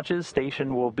Soyuz launches,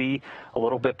 station will be a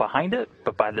little bit behind it,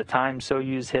 but by the time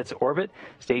Soyuz hits orbit,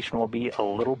 station will be a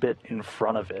little bit in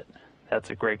front of it.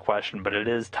 That's a great question, but it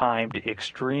is timed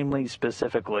extremely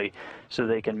specifically so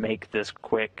they can make this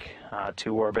quick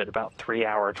to orbit, about 3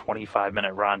 hour,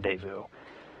 25-minute rendezvous.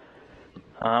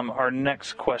 Our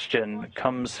next question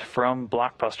comes from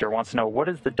Blockbuster. Wants to know, what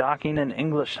is the docking in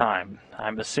English time?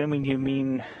 I'm assuming you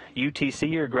mean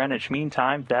UTC or Greenwich Mean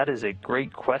Time. That is a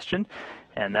great question,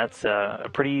 and that's a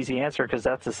pretty easy answer because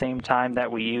that's the same time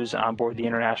that we use on board the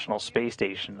International Space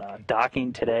Station.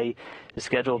 Docking today is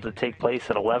scheduled to take place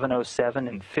at 11:07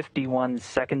 and 51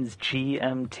 seconds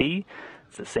GMT.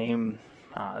 It's the same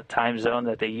time zone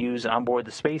that they use on board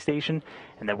the space station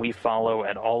and that we follow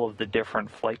at all of the different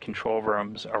flight control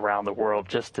rooms around the world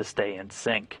just to stay in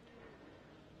sync.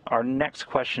 Our next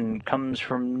question comes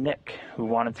from Nick, who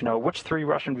wanted to know, which 3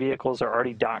 Russian vehicles are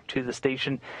already docked to the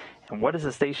station, and what is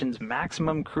the station's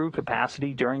maximum crew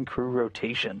capacity during crew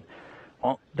rotation?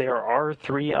 Well, there are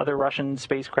 3 other Russian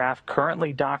spacecraft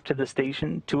currently docked to the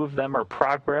station. 2 of them are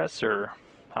Progress or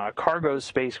cargo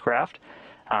spacecraft,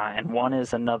 and 1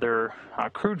 is another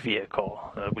crewed vehicle.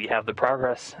 We have the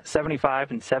Progress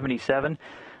 75 and 77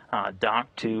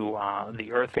 docked to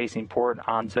the Earth-facing port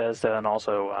on Zvezda, and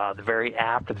also the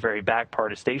very back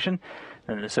part of station.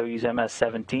 And the Soyuz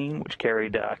MS-18, which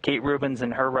carried Kate Rubins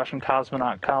and her Russian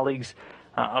cosmonaut colleagues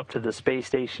up to the space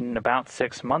station about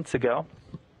 6 months ago,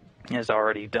 is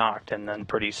already docked. And then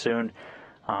pretty soon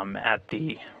at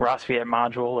the Roscosmos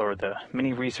module, or the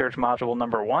mini research module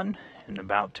number 1, in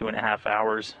about 2.5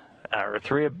 hours, or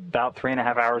about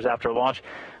 3.5 hours after launch,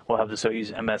 we'll have the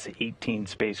Soyuz MS-18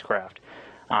 spacecraft.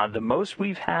 The most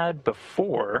we've had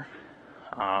before,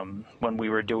 when we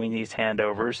were doing these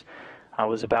handovers,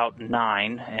 was about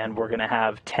 9, and we're going to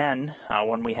have 10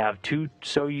 when we have 2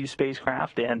 Soyuz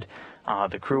spacecraft and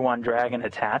the Crew 1 Dragon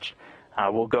attached.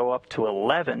 We'll go up to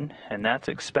 11, and that's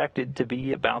expected to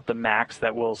be about the max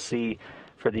that we'll see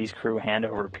for these crew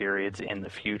handover periods in the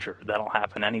future. That'll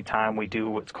happen anytime we do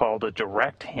what's called a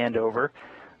direct handover,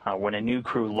 when a new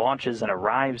crew launches and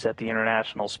arrives at the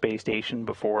International Space Station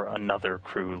before another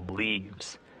crew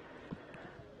leaves.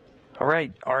 All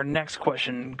right, our next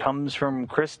question comes from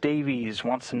Chris Davies.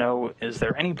 Wants to know, is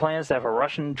there any plans to have a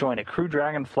Russian join a Crew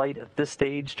Dragon flight at this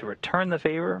stage to return the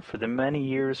favor for the many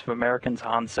years of Americans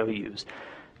on Soyuz?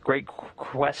 Great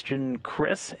question,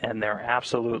 Chris, and there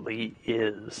absolutely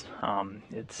is.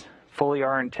 It's fully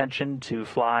our intention to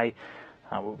fly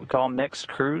what we call mixed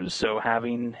crews, so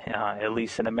having at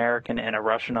least an American and a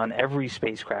Russian on every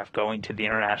spacecraft going to the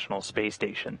International Space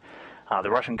Station. The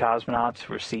Russian cosmonauts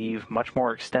receive much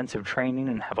more extensive training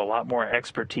and have a lot more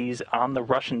expertise on the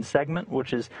Russian segment,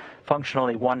 which is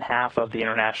functionally 1/2 of the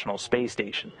International Space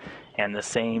Station. And the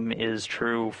same is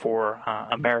true for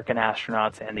American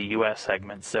astronauts and the U.S.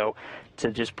 segment. So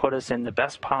to just put us in the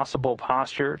best possible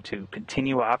posture to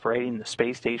continue operating the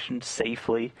space station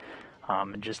safely,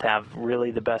 and just have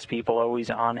really the best people always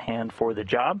on hand for the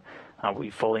job, we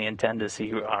fully intend to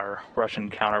see our Russian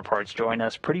counterparts join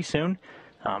us pretty soon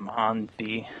on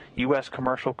the U.S.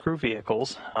 commercial crew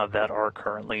vehicles that are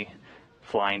currently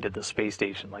flying to the space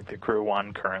station, like the Crew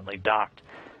 1 currently docked.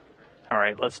 All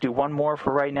right, let's do one more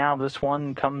for right now. This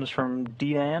one comes from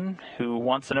Deanne, who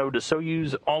wants to know, does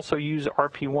Soyuz also use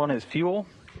RP-1 as fuel?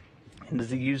 And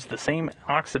does it use the same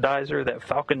oxidizer that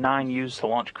Falcon 9 used to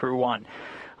launch Crew 1?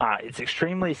 It's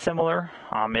extremely similar.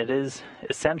 It is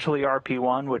essentially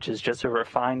RP-1, which is just a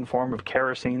refined form of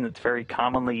kerosene that's very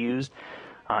commonly used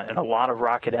in a lot of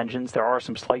rocket engines. There are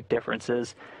some slight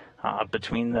differences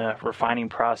between the refining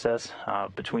process,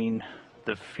 between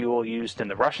the fuel used in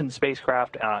the Russian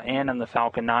spacecraft and in the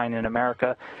Falcon 9 in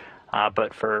America.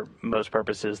 But for most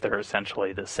purposes, they're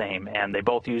essentially the same. And they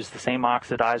both use the same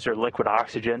oxidizer, liquid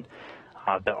oxygen.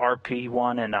 The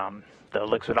RP-1 and the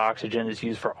liquid oxygen is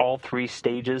used for all three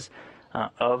stages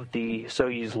of the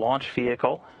Soyuz launch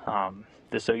vehicle.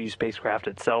 The Soyuz spacecraft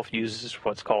itself uses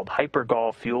what's called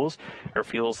hypergol fuels, or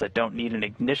fuels that don't need an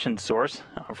ignition source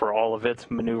for all of its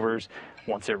maneuvers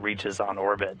once it reaches on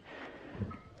orbit.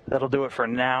 That'll do it for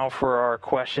now for our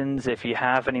questions. If you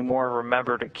have any more,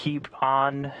 remember to keep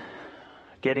on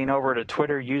getting over to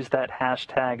Twitter. Use that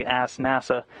hashtag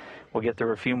AskNASA. We'll get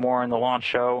through a few more in the launch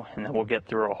show, and then we'll get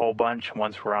through a whole bunch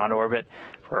once we're on orbit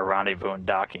for a rendezvous and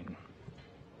docking.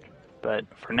 But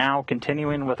for now,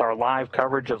 continuing with our live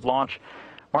coverage of launch,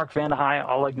 Mark Vande Hei,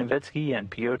 Oleg Novitskiy, and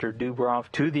Pyotr Dubrov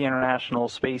to the International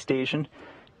Space Station,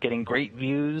 getting great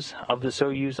views of the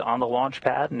Soyuz on the launch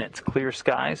pad, and it's clear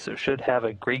skies, so should have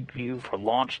a great view for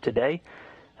launch today.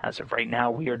 As of right now,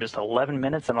 we are just 11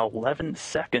 minutes and 11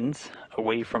 seconds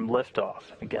away from liftoff.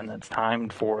 Again, that's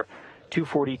timed for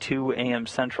 2:42 a.m.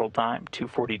 Central Time,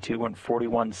 2:42 and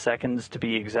 41 seconds to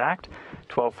be exact,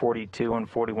 12:42 and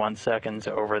 41 seconds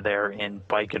over there in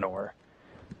Baikonur.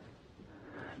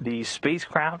 The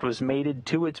spacecraft was mated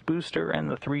to its booster,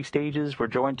 and the three stages were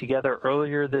joined together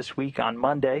earlier this week on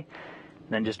Monday.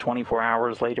 Then just 24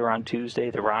 hours later on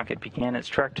Tuesday, the rocket began its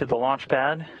trek to the launch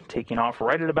pad, taking off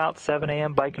right at about 7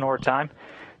 a.m. Baikonur time,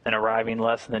 then arriving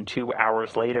less than 2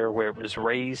 hours later, where it was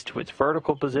raised to its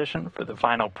vertical position for the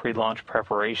final pre-launch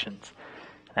preparations.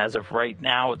 As of right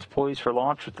now, it's poised for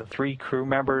launch with the three crew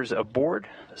members aboard.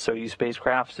 The Soyuz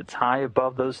spacecraft sits high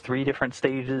above those three different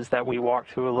stages that we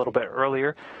walked through a little bit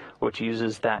earlier, which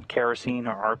uses that kerosene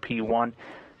or RP-1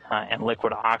 and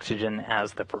liquid oxygen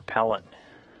as the propellant.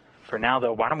 For now,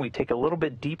 though, why don't we take a little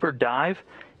bit deeper dive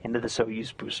into the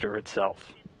Soyuz booster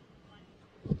itself.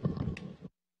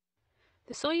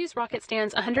 The Soyuz rocket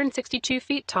stands 162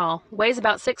 feet tall, weighs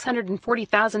about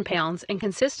 640,000 pounds, and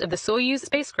consists of the Soyuz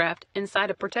spacecraft inside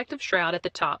a protective shroud at the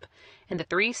top and the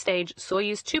three-stage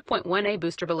Soyuz 2.1A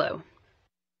booster below.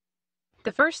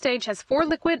 The first stage has 4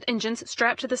 liquid engines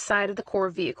strapped to the side of the core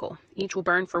vehicle. Each will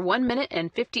burn for 1 minute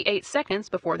and 58 seconds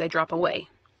before they drop away.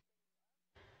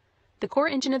 The core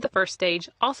engine of the first stage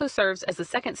also serves as the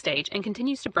second stage and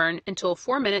continues to burn until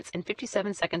 4 minutes and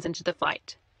 57 seconds into the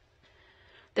flight.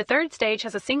 The third stage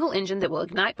has a single engine that will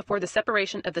ignite before the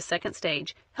separation of the second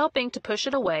stage, helping to push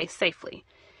it away safely.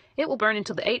 It will burn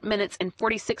until the 8 minutes and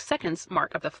 46 seconds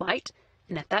mark of the flight,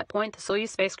 and at that point the Soyuz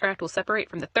spacecraft will separate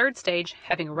from the third stage,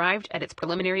 having arrived at its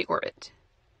preliminary orbit.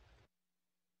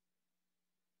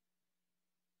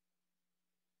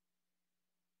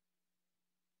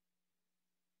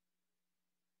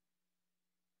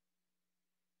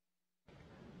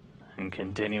 And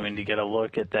continuing to get a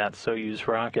look at that Soyuz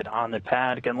rocket on the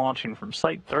pad, again launching from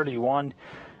Site 31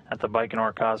 at the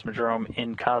Baikonur Cosmodrome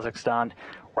in Kazakhstan.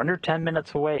 We're under 10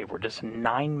 minutes away. We're just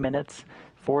 9 minutes,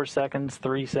 4 seconds,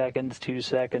 3 seconds, 2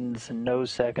 seconds, no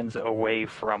seconds away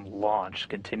from launch.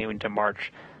 Continuing to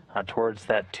march towards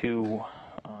that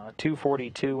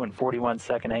 2:42 and 41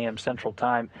 second a.m. Central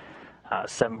Time,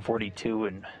 7:42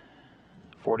 and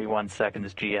 41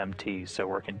 seconds GMT. So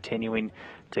we're continuing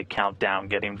to count down,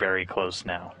 getting very close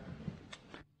now.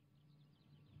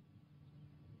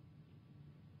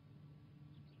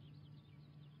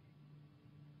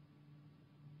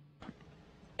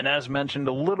 And as mentioned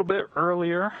a little bit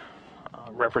earlier,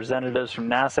 representatives from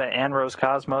NASA and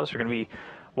Roscosmos are going to be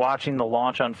watching the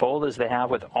launch unfold as they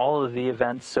have with all of the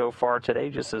events so far today,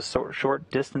 just a short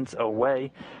distance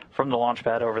away from the launch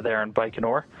pad over there in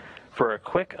Baikonur. For a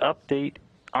quick update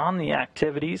on the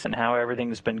activities and how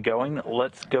everything's been going,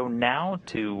 let's go now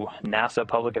to NASA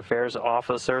Public Affairs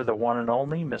Officer, the one and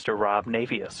only, Mr. Rob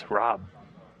Navius. Rob.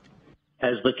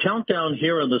 As the countdown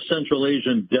here in the Central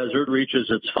Asian desert reaches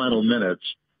its final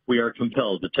minutes, we are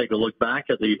compelled to take a look back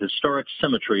at the historic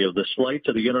symmetry of this flight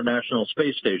to the International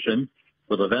Space Station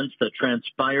with events that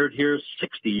transpired here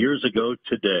 60 years ago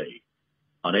today.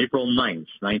 On April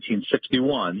 9th,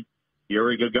 1961,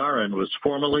 Yuri Gagarin was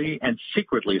formally and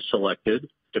secretly selected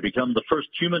to become the first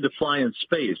human to fly in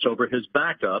space over his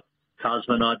backup,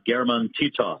 cosmonaut German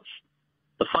Titov.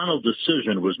 The final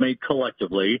decision was made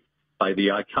collectively by the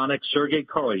iconic Sergei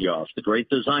Korolyov, the great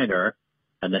designer,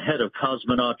 and the head of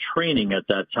cosmonaut training at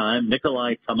that time,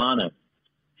 Nikolai Kamanin.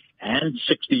 And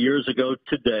 60 years ago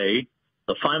today,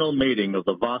 the final mating of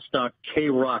the Vostok K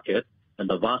rocket and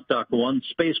the Vostok 1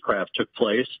 spacecraft took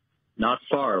place not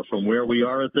far from where we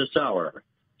are at this hour,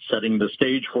 setting the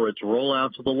stage for its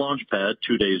rollout to the launch pad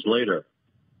 2 days later.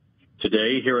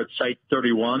 Today, here at Site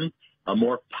 31, a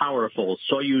more powerful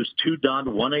Soyuz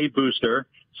 2.1A booster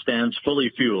stands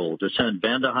fully fueled to send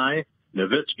Vande Hei,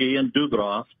 Novitskiy, and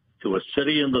Dubrov to a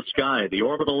city in the sky, the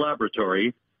orbital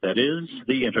laboratory that is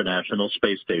the International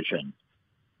Space Station.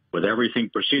 With everything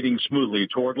proceeding smoothly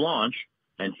toward launch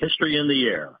and history in the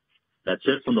air, that's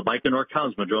it from the Baikonur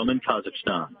Cosmodrome in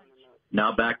Kazakhstan.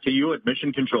 Now back to you at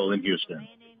Mission Control in Houston.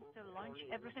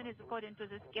 Everything is according to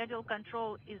the schedule.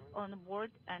 Control is on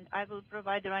board, and I will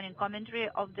provide the running commentary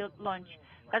of the launch.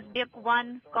 Kazbek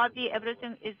 1, copy.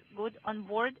 Everything is good on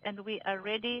board, and we are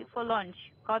ready for launch.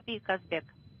 Copy, Kazbek.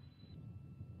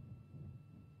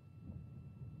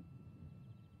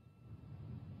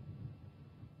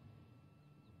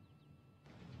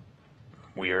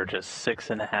 We are just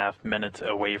 6.5 minutes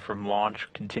away from launch,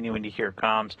 continuing to hear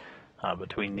comms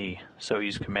between the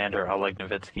Soyuz commander, Oleg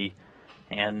Novitskiy,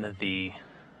 and the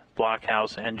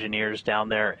blockhouse engineers down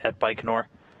there at Baikonur.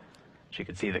 As you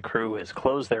can see, the crew has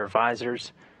closed their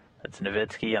visors. That's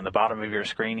Novitskiy on the bottom of your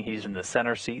screen. He's in the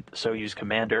center seat, the Soyuz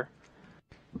commander.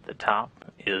 At the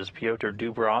top is Pyotr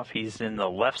Dubrov. He's in the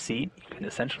left seat. You can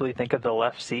essentially think of the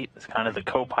left seat as kind of the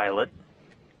co-pilot.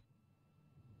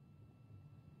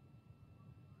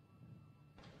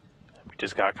 We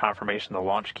just got confirmation the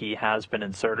launch key has been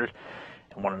inserted.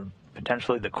 And one of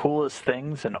potentially the coolest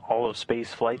things in all of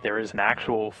spaceflight, there is an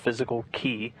actual physical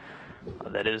key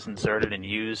that is inserted and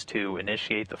used to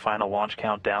initiate the final launch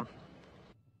countdown.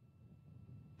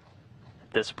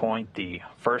 At this point, the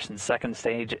first and second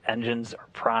stage engines are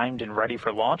primed and ready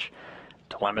for launch.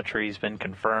 Telemetry has been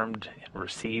confirmed and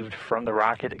received from the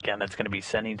rocket. Again, it's going to be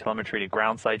sending telemetry to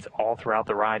ground sites all throughout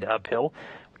the ride uphill,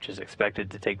 which is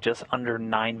expected to take just under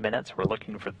 9 minutes. We're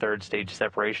looking for third stage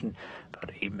separation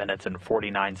about 8 minutes and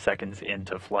 49 seconds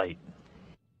into flight.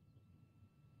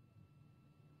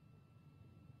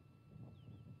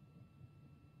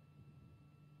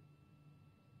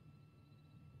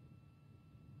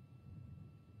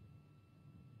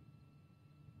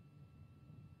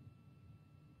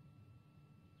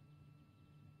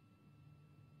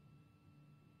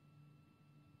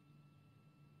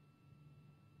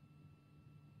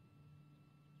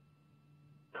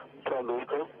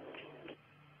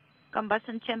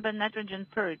 Combustion chamber nitrogen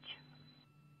purge.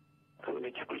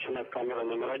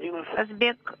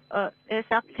 Kazbek,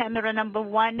 ESAC camera number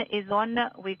 1 is on.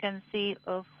 We can see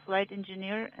a flight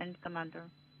engineer and commander.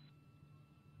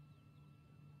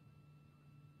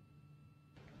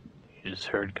 You just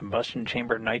heard combustion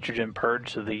chamber nitrogen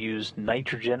purge, so they use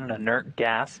nitrogen and inert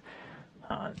gas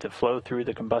to flow through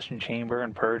the combustion chamber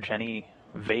and purge any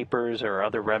vapors or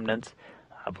other remnants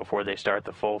before they start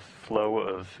the full flow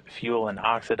of fuel and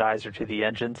oxidizer to the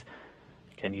engines.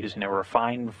 Again, using a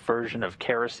refined version of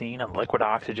kerosene and liquid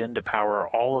oxygen to power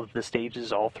all of the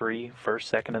stages, all three, first,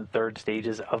 second, and third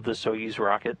stages of the Soyuz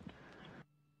rocket.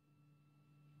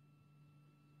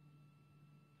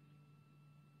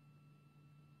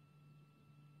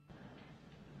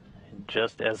 And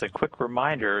just as a quick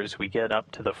reminder, as we get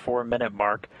up to the 4-minute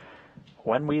mark,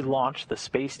 when we launch, the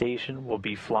space station will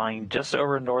be flying just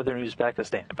over northern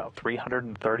Uzbekistan, about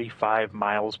 335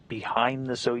 miles behind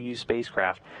the Soyuz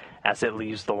spacecraft as it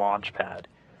leaves the launch pad.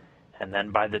 And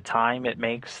then by the time it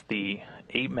makes the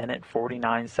 8-minute,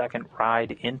 49-second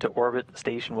ride into orbit, the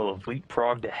station will have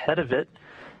leapfrogged ahead of it,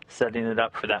 setting it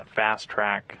up for that fast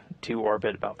track to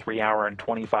orbit, about 3-hour and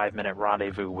 25-minute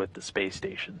rendezvous with the space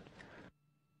station.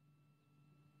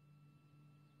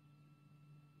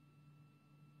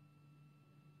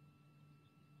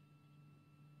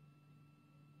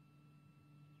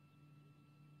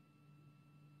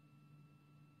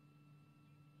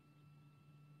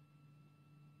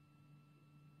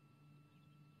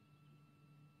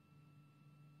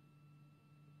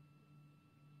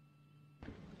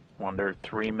 Under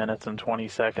 3 minutes and 20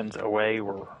 seconds away,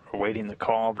 we're awaiting the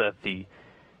call that the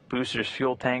booster's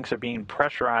fuel tanks are being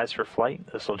pressurized for flight.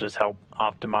 This will just help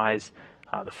optimize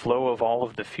the flow of all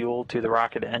of the fuel to the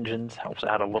rocket engines, helps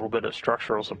add a little bit of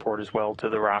structural support as well to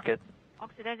the rocket.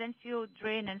 Oxidizer fuel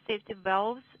drain and safety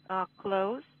valves are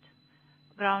closed.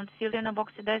 Ground filling of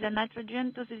oxidizer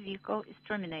nitrogen to the vehicle is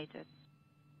terminated.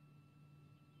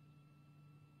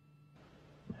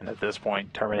 And at this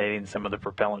point, terminating some of the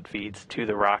propellant feeds to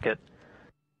the rocket.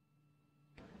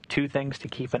 2 things to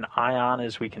keep an eye on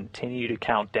as we continue to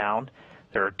count down.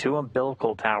 There are two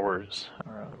umbilical towers,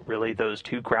 really those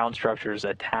two ground structures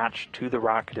attached to the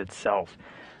rocket itself.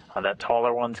 That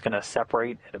taller one's going to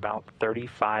separate at about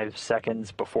 35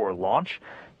 seconds before launch,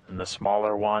 and the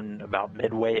smaller one about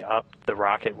midway up the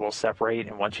rocket will separate,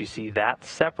 and once you see that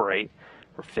separate,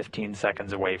 we're 15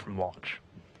 seconds away from launch.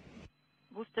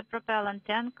 Booster propellant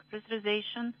tank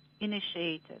pressurization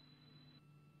initiated.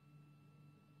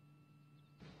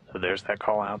 So there's that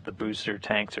call out. The booster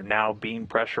tanks are now being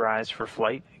pressurized for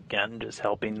flight. Again, just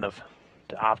helping to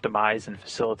optimize and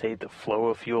facilitate the flow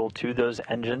of fuel to those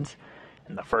engines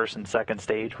in the first and second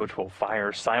stage, which will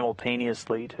fire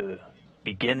simultaneously to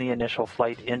begin the initial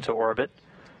flight into orbit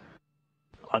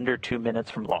under 2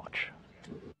 minutes from launch.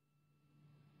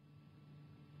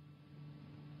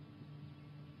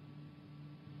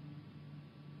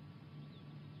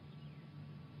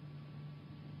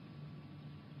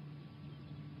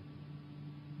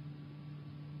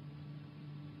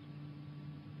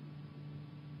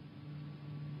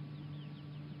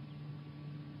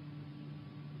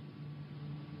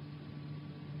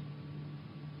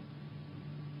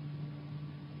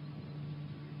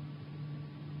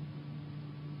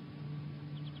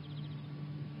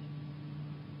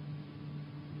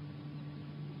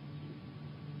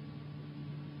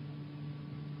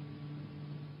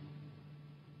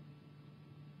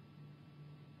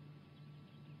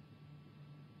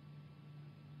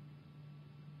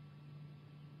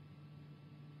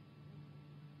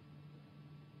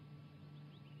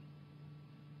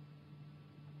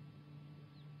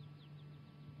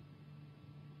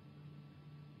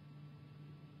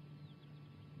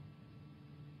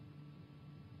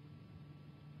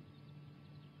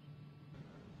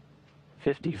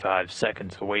 "55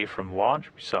 seconds away from launch."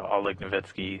 We saw Oleg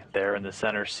Novitskiy there in the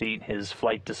center seat. His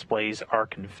flight displays are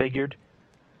configured.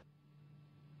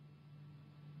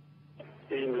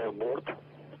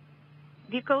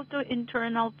 Vehicle to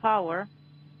internal power.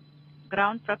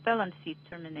 Ground propellant feed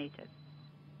terminated.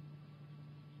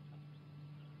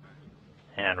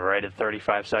 And right at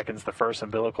 35 seconds, the first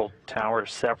umbilical tower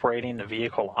is separating. The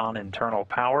vehicle on internal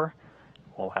power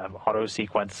will have auto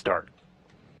sequence start.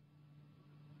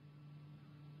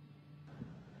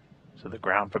 So the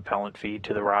ground propellant feed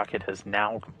to the rocket has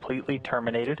now completely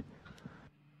terminated.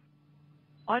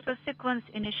 Auto sequence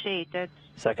initiated.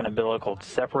 Second umbilical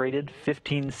separated,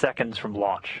 15 seconds from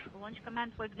launch. Launch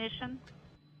command for ignition.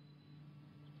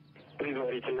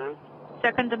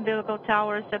 Second umbilical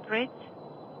tower separates.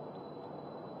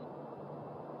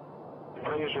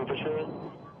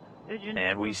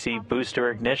 And we see booster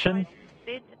ignition.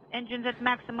 Engines at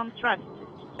maximum thrust.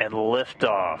 And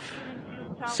liftoff.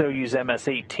 Soyuz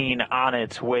MS-18 on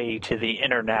its way to the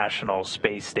International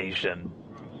Space Station.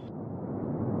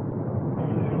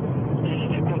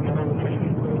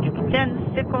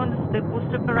 10 seconds. The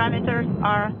booster parameters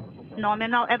are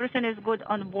nominal. Everything is good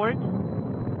on board.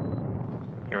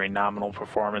 Hearing nominal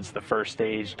performance, the first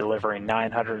stage delivering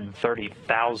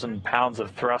 930,000 pounds of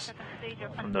thrust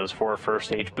from those 4 first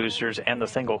stage boosters and the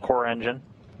single core engine.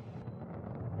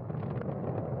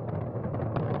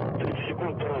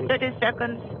 30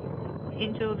 seconds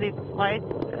into the flight,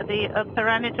 the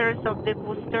parameters of the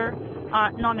booster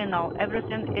are nominal.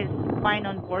 Everything is fine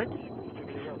on board.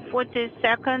 40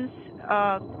 seconds,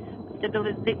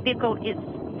 the vehicle is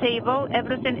stable.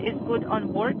 Everything is good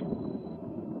on board.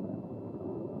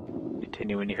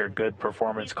 Continuing to hear good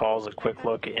performance calls. A quick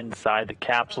look inside the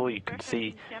capsule. You can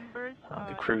see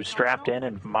the crew strapped in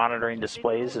and monitoring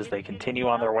displays as they continue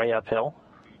on their way uphill.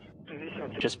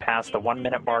 Just past the 1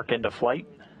 minute mark into flight.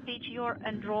 Pitch, yaw,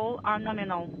 and roll are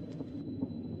nominal.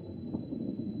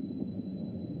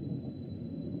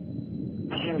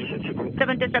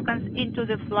 70 seconds into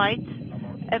the flight.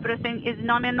 Everything is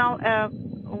nominal.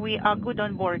 We are good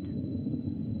on board.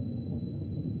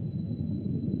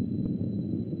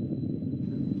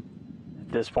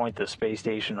 At this point, the space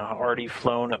station has already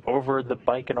flown over the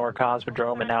Baikonur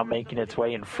Cosmodrome and now making its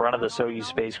way in front of the Soyuz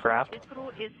spacecraft. The crew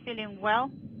is feeling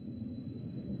well.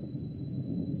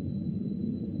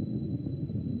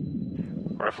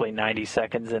 Roughly 90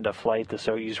 seconds into flight, the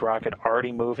Soyuz rocket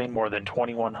already moving more than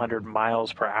 2,100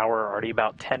 miles per hour, already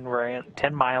about 10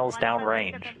 miles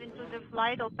downrange. Into the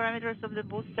flight, all parameters of the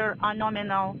booster are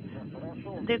nominal.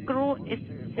 The crew is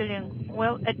feeling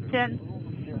well at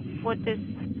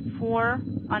 10:44,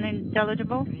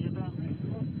 unintelligible.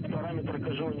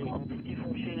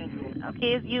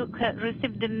 Okay, you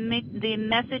received the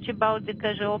message about the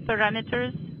casual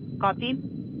parameters. Copy.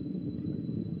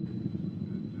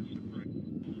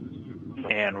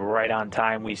 And right on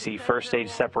time, we see first stage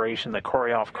separation, the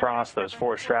Koryov cross, those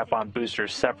 4 strap-on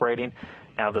boosters separating.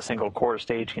 Now the single core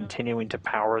stage continuing to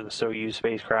power the Soyuz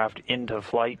spacecraft into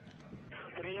flight.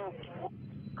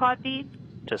 Copy.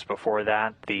 Just before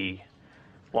that, the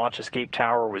launch escape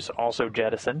tower was also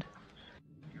jettisoned.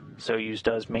 Soyuz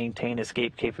does maintain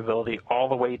escape capability all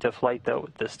the way to flight, though,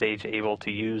 with this stage able to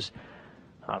use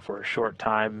for a short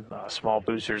time small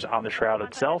boosters on the shroud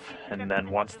itself, and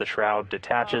then once the shroud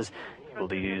detaches, able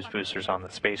to use boosters on the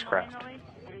spacecraft.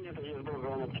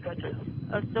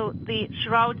 So the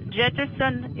shroud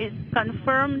jettison is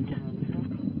confirmed.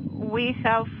 We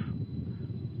have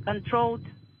controlled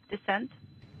descent.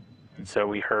 And so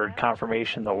we heard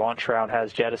confirmation the launch shroud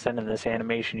has jettisoned. In this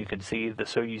animation, you can see the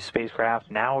Soyuz spacecraft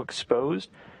now exposed,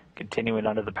 continuing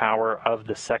under the power of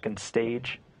the second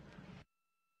stage.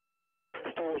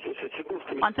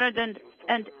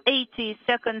 180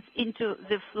 seconds into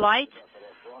the flight,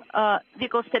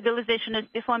 vehicle stabilization is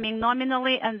performing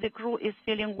nominally, and the crew is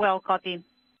feeling well. Copy.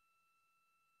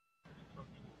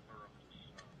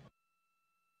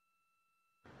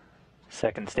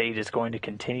 Second stage is going to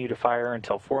continue to fire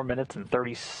until 4 minutes and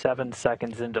 37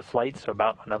 seconds into flight, so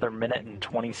about another minute and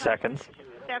 20 seconds.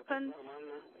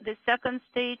 The second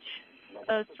stage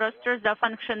thrusters are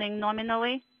functioning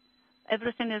nominally.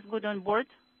 Everything is good on board.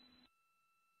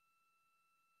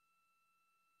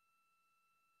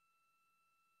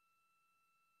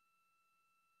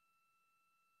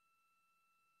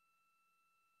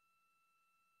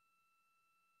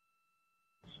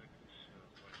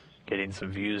 Getting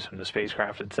some views from the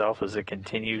spacecraft itself as it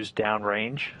continues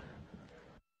downrange.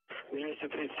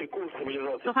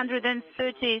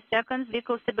 230 seconds.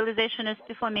 Vehicle stabilization is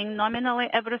performing nominally.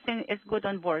 Everything is good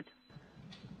on board.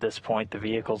 At this point, the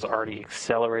vehicle's already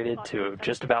accelerated to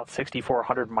just about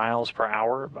 6,400 miles per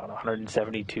hour, about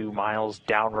 172 miles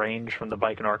downrange from the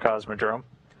Baikonur Cosmodrome.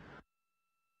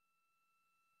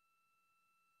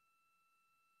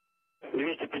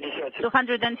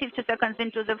 250 seconds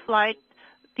into the flight.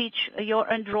 Pitch, yaw,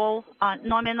 and roll are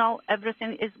nominal.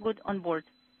 Everything is good on board.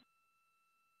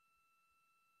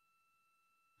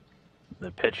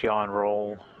 The pitch, yaw, and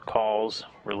roll calls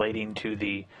relating to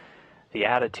the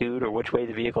attitude or which way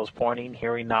the vehicle is pointing.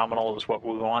 Hearing nominal is what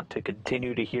we want to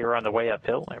continue to hear on the way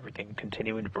uphill. Everything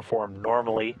continuing to perform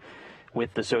normally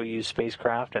with the Soyuz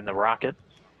spacecraft and the rocket.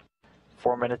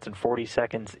 4 minutes and 40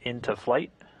 seconds into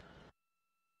flight.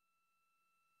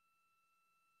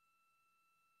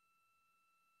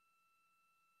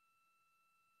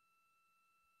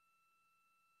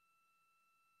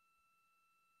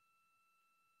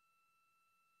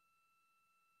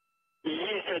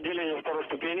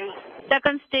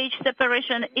 Second stage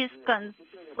separation is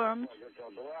confirmed.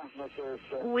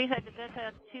 We had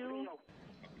Beta 2.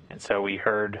 And so we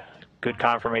heard good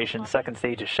confirmation. Second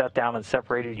stage is shut down and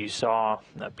separated. You saw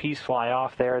a piece fly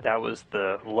off there. That was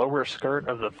the lower skirt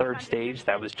of the third stage.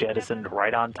 That was jettisoned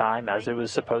right on time as it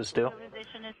was supposed to.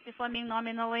 Stabilization is performing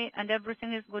nominally, and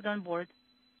everything is good on board.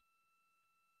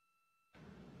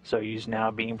 Soyuz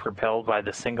now being propelled by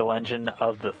the single engine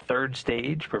of the third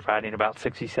stage, providing about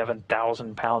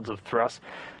 67,000 pounds of thrust.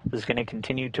 This is going to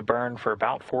continue to burn for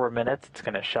about 4 minutes. It's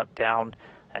going to shut down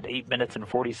at 8 minutes and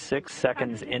 46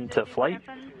 seconds into flight.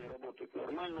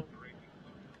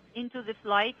 Into the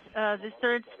flight, the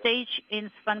third stage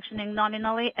is functioning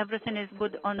nominally. Everything is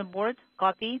good on the board.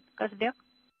 Copy, Kazbek.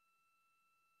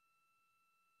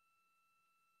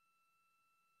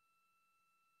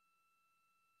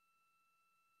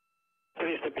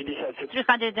 $350.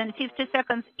 350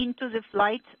 seconds into the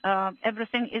flight.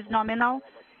 Everything is nominal.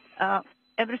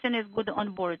 Everything is good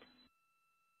on board.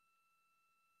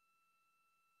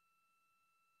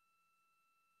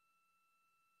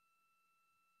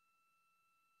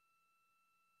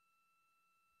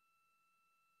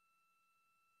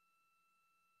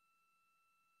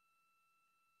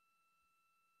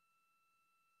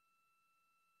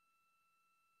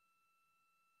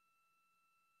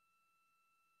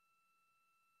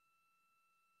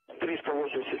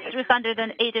 $380.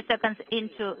 380 seconds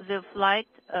into the flight.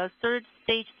 Third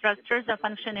stage thrusters are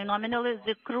functioning nominally.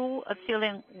 The crew are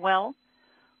feeling well.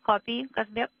 Copy,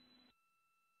 Kazbek.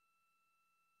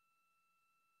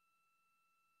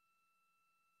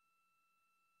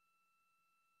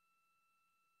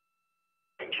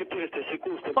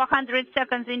 $400. 400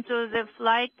 seconds into the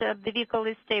flight. The vehicle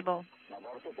is stable.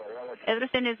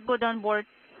 Everything is good on board.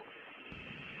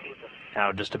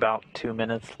 Now just about 2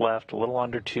 minutes left, a little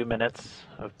under 2 minutes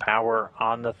of power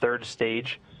on the third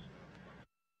stage.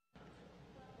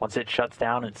 Once it shuts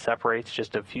down and separates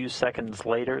just a few seconds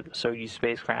later, the Soyuz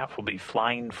spacecraft will be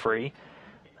flying free,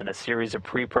 and a series of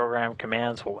pre-programmed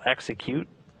commands will execute,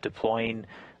 deploying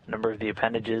a number of the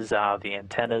appendages, the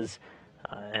antennas,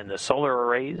 And the solar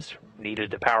arrays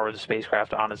needed to power the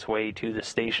spacecraft on its way to the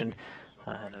station.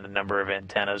 And a number of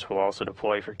antennas will also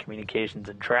deploy for communications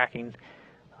and tracking,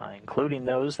 including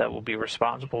those that will be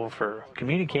responsible for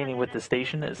communicating with the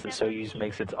station as the Soyuz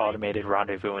makes its automated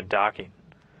rendezvous and docking.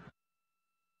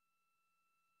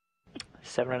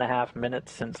 7.5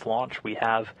 minutes since launch. We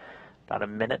have about a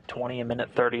minute 20, a minute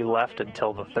 30 left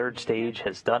until the third stage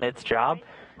has done its job,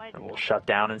 and we'll shut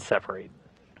down and separate.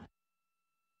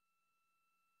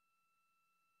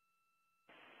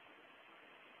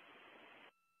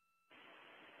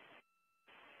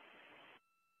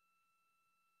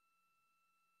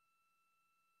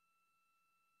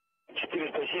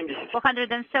 For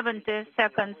 170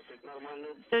 seconds.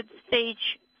 Third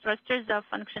stage thrusters are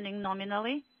functioning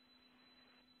nominally.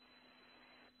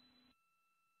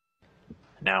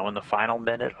 Now in the final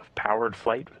minute of powered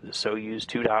flight for the Soyuz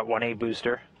 2.1A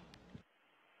booster.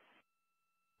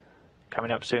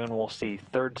 Coming up soon, we'll see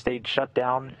third stage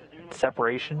shutdown,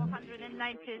 separation.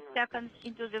 190 seconds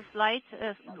into the flight,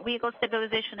 vehicle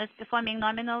stabilization is performing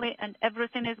nominally, and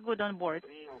everything is good on board.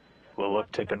 We'll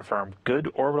look to confirm good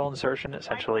orbital insertion,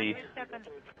 essentially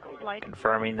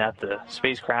confirming that the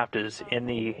spacecraft is in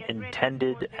the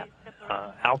intended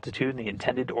altitude, in the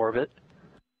intended orbit.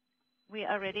 We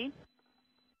are ready.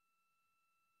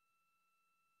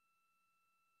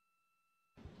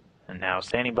 And now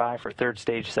standing by for third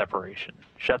stage separation,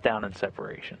 shutdown and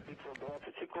separation.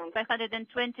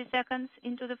 520 seconds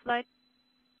into the flight.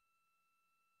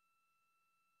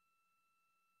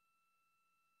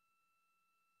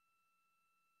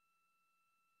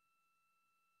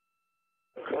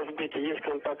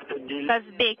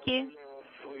 Kazbeki,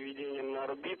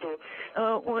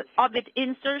 orbit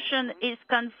insertion is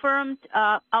confirmed.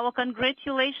 Our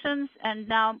congratulations, and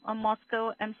now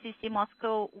Moscow, MCC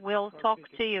Moscow will talk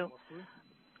to you.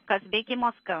 Kazbeki,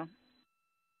 Moscow.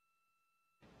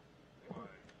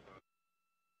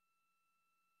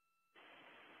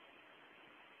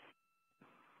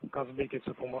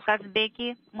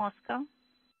 Kazbeki, Moscow.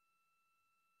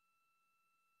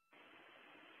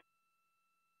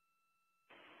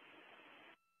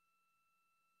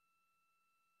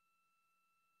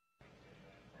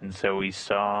 And so we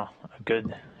saw a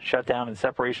good shutdown and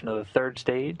separation of the third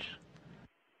stage.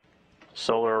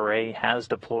 Solar array has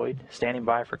deployed, standing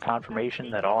by for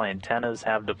confirmation that all antennas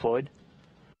have deployed.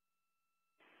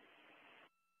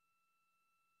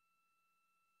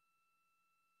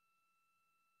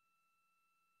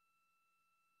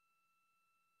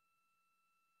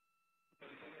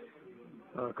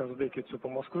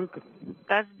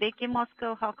 Kazbeki,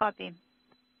 Moscow, how copy?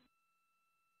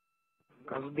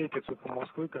 Kazbeki,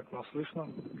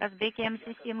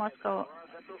 MCC, Moscow.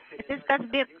 It is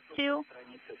Kazbek 2.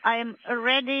 I am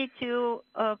ready to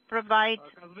provide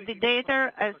the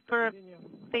data as per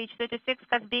page 36.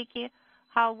 Kazbeki,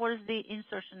 how was the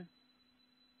insertion?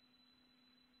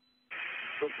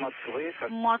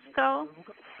 Moscow,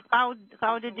 how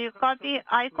did you copy?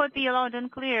 I copy you loud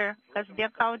and clear.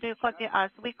 Kazbek, how do you copy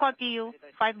us? We copy you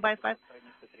 5 by 5.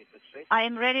 I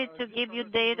am ready to give you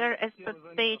data as per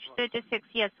page 36.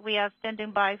 Yes, we are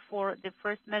standing by for the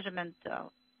first measurement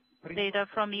data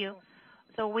from you.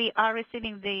 So we are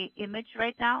receiving the image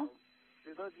right now.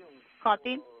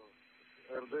 Copy.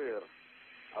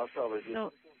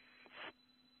 So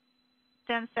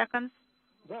 10 seconds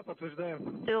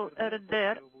till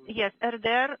RDR. Yes,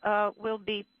 RDR will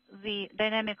be the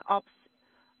dynamic ops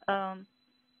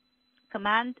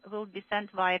command will be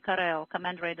sent via CAREL,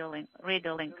 command radio link.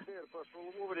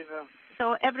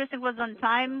 So everything was on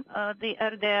time. The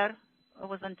RDR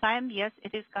was on time. Yes,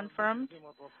 it is confirmed.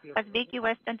 Kazbeki,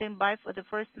 we're standing by for the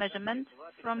first measurement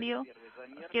from you.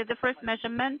 Okay, the first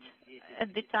measurement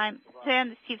at the time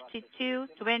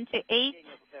 10:52:28.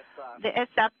 The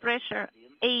SAP pressure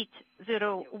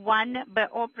 801,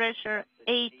 BO pressure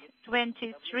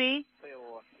 823,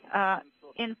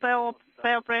 in PO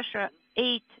pressure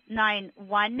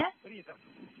 891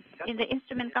 in the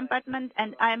instrument compartment,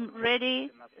 and I'm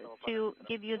ready to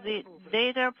give you the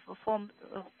data from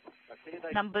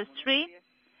number 3.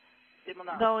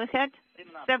 Go ahead.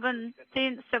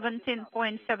 17,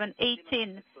 17.7,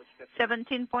 18,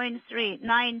 17.3,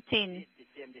 19,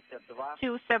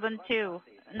 272,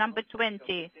 number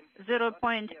 20,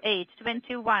 0.8,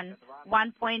 21,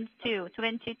 1.2,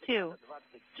 22,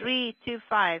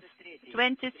 325,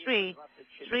 23,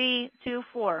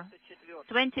 324,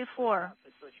 24,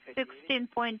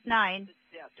 16.9,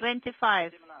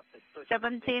 25,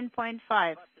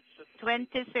 17.5,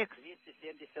 26,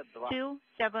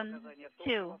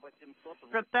 272.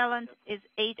 Propellant is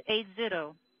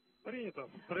 880.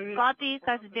 Copy,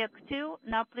 Kazbek 2.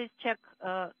 Now please check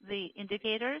the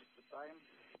indicators.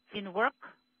 in work.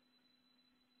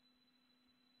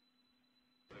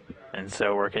 And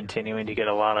so we're continuing to get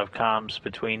a lot of comms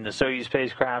between the Soyuz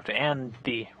spacecraft and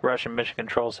the Russian Mission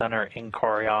Control Center in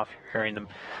Koryov. You're hearing them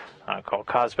call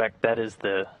Kazbek. That is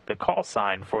the call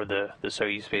sign for the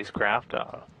Soyuz spacecraft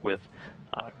with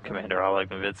Commander Oleg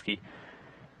Novitskiy.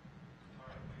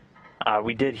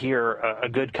 We did hear a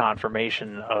good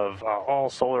confirmation of all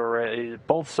solar arrays,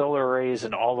 both solar arrays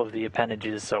and all of the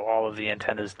appendages, so all of the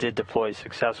antennas did deploy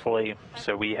successfully.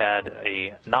 So we had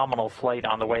a nominal flight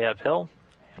on the way uphill,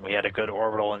 and we had a good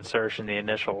orbital insertion. The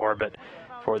initial orbit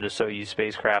for the Soyuz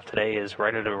spacecraft today is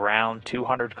right at around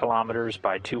 200 kilometers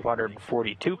by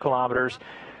 242 kilometers,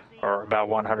 or about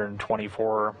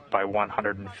 124 by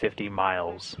 150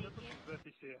 miles.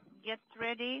 Get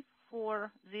ready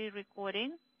for the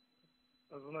recording.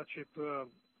 So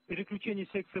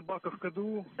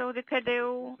the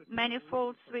KDU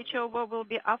manifold switchover will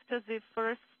be after the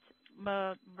first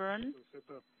burn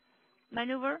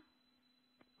maneuver.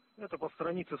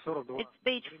 It's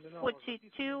page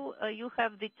 42. You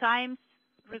have the times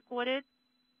recorded.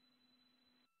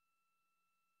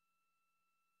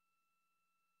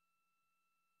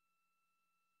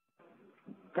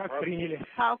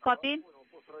 How copy?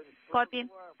 Copy.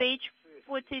 Page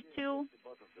 42.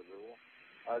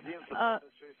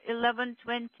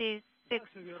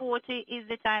 11:26:40 is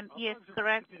the time, yes,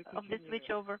 correct, of the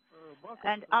switchover.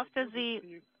 And after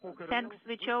the tank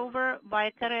switchover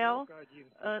by Karel,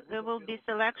 there will be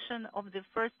selection of the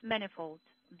first manifold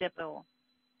depot.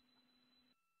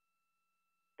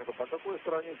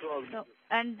 So,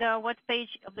 and what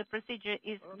page of the procedure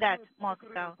is that,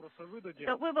 Moscow?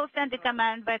 So we will send the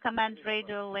command by command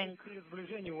radio link.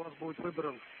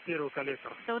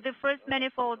 So the first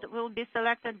manifold will be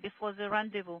selected before the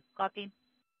rendezvous. Copy.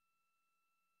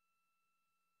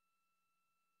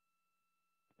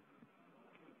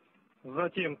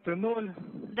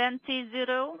 Then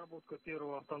T0,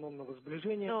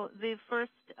 so the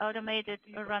first automated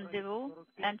rendezvous,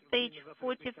 and page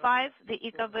 45, the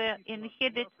IKV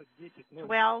inhibit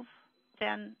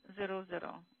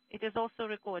 12:10:00. It is also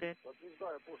recorded.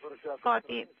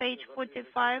 Copy, page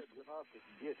 45,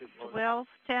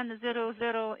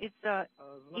 12:10:00, it's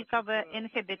IKV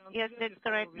inhibit. Yes, that's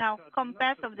correct. Now,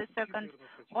 compass of the second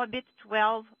orbit,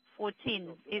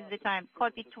 12:14 is the time.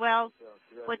 Copy,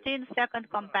 12:14, second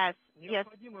compass. Yes,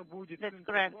 that's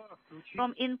correct.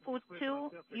 From input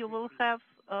 2, you will have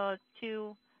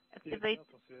to activate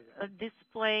a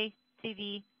display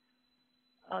TV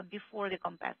before the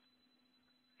compass.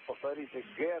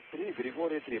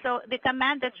 So the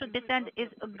command that should be sent is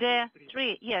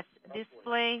G3. Yes,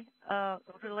 display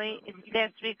relay is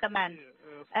G3 command.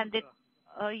 And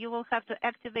you will have to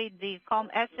activate the COM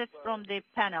assets from the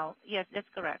panel. Yes, that's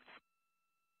correct.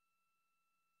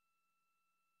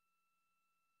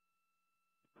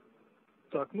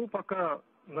 Так, ну пока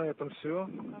на этом все.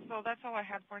 So that's all I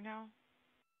had for now.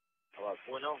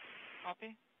 Понял.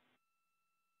 Copy.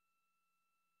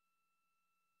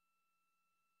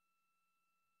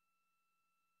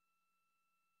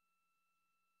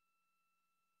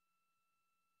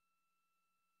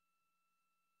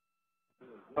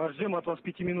 Ждем от вас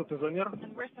 5-минутный замер.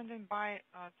 And we're standing by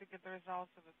to get the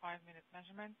results of the 5-minute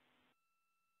measurement.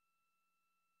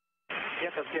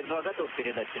 Я Кazbek 2 готов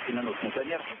передать 5-минутный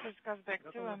замер. This is Kazbek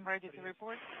 2. I'm ready to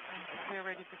report, and we're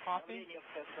ready to copy.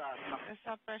 The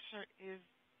sub pressure is.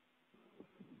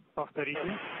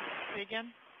 Повторите. Say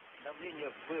again.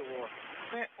 Давление ПО.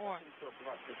 PO.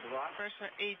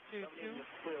 Pressure 822.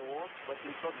 ПО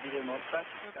 890.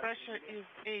 The pressure is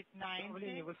 890.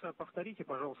 Давление ВСА повторите,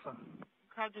 пожалуйста.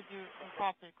 How did you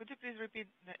copy? Could you please repeat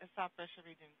the sub pressure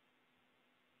reading?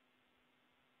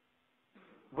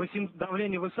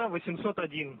 Давление ВСА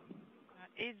 801.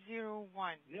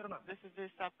 801. Верно? This is the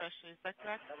sub pressure. Is that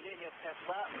correct? Давление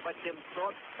СА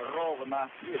 800 ровно.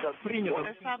 Принято.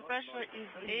 The sub pressure is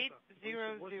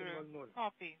 800.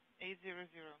 Copy.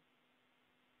 800.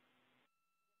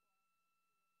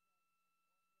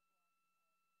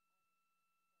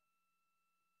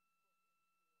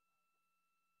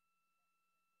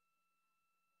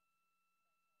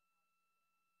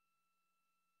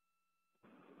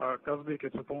 Kazbek,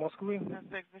 это по Москвы.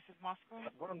 Kazbek, this is Moscow.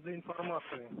 Вам для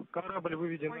информации. Корабль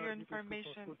выведен For your на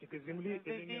information, спутника Земли,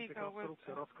 the элементы vehicle was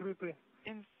конструкции раскрыты.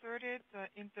 inserted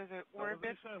into the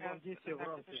orbit as an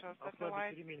artificial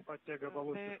satellite.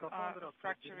 The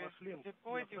structure is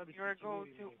deployed. You are going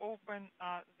to open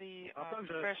the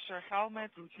pressure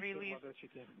helmet, release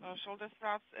shoulder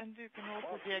straps, and you can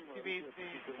also deactivate the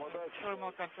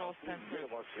thermal control sensor.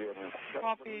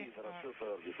 Copy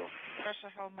pressure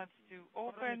helmets to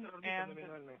open and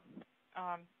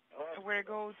we're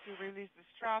going to release the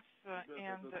straps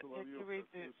and deactivate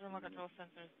the thermal control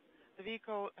sensors. The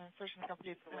vehicle insertion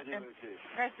complete. And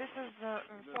guys, this is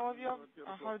Soyuz.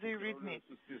 How do you read me?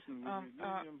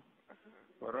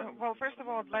 Well, first of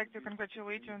all, I'd like to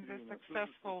congratulate you on this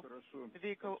successful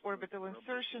vehicle orbital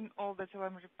insertion. All the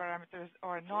telemetry parameters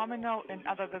are nominal, and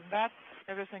other than that,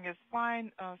 everything is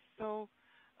fine. So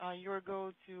you're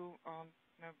going to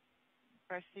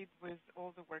proceed with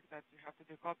all the work that you have to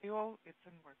do. Copy all. It's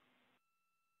in work.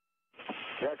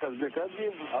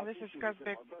 This is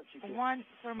Kazbek 1.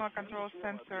 Thermal control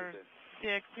sensor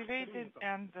deactivated,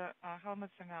 and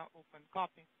helmets are now open.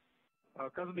 Copy.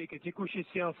 Казбек, текущий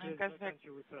сеанс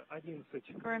заканчивается 11.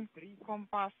 Current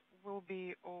compass will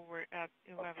be over at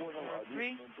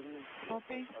 11:03.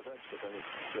 Copy.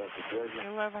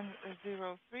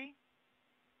 11:03.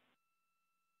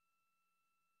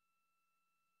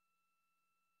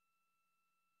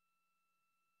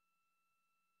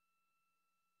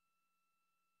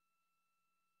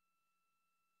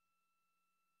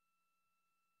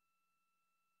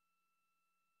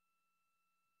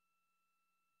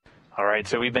 All right,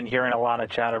 so we've been hearing a lot of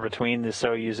chatter between the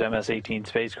Soyuz MS-18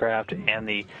 spacecraft and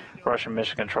the Russian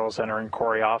Mission Control Center in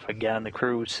Koryov. Again, the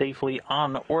crew safely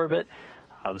on orbit.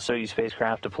 The Soyuz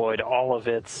spacecraft deployed all of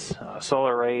its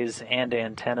solar arrays and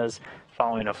antennas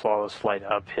following a flawless flight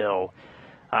uphill.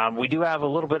 We do have a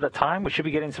little bit of time. We should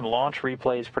be getting some launch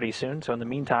replays pretty soon. So in the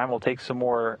meantime, we'll take some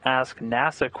more Ask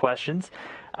NASA questions.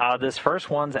 This first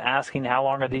one's asking, how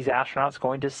long are these astronauts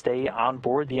going to stay on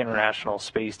board the International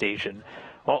Space Station?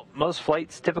 Well, most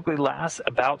flights typically last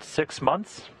about 6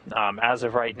 months. As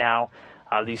of right now,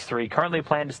 these three currently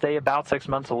plan to stay about 6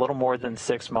 months, a little more than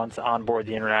 6 months on board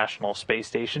the International Space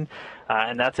Station,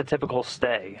 and that's a typical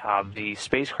stay. The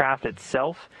spacecraft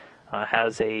itself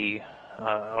has an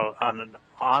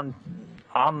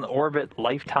on-orbit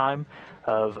lifetime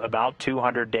of about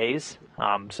 200 days.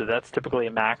 So that's typically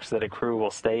a max that a crew will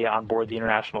stay on board the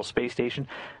International Space Station.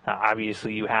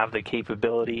 Obviously, you have the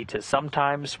capability to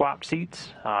sometimes swap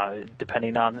seats,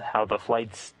 depending on how the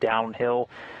flights downhill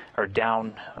or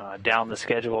down the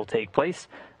schedule take place.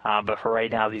 But for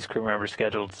right now, these crew members are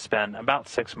scheduled to spend about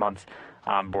 6 months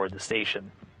on board the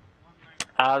station.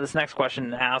 This next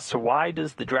question asks, why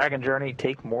does the Dragon journey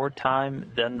take more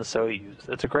time than the Soyuz?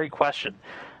 That's a great question.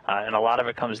 And a lot of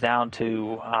it comes down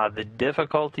to the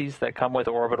difficulties that come with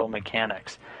orbital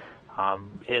mechanics.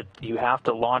 You have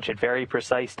to launch at very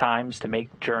precise times to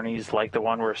make journeys like the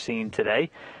one we're seeing today.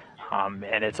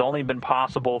 And it's only been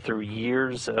possible through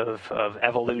years of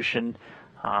evolution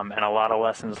and a lot of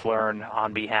lessons learned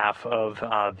on behalf of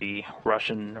the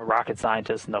Russian rocket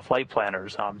scientists and the flight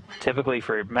planners. Typically,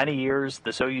 for many years,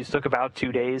 the Soyuz took about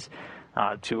 2 days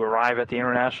to arrive at the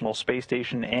International Space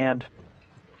Station, and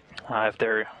if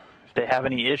they have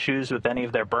any issues with any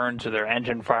of their burns or their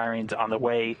engine firings on the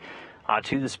way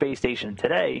to the space station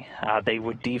today, they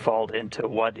would default into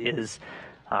what is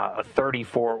a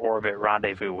 34-orbit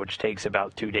rendezvous, which takes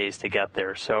about 2 days to get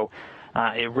there. So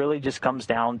it really just comes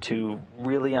down to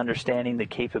really understanding the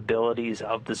capabilities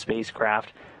of the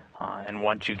spacecraft, and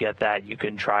once you get that, you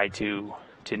can try to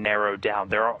narrow down.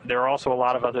 There are also a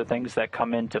lot of other things that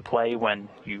come into play when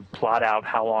you plot out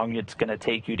how long it's going to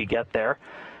take you to get there.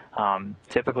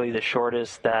 Typically, the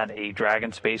shortest that a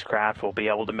Dragon spacecraft will be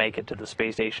able to make it to the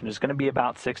space station is going to be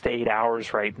about 6 to 8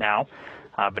 hours right now,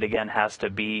 but again, has to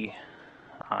be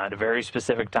at a very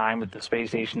specific time at the space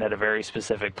station at a very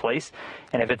specific place.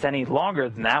 And if it's any longer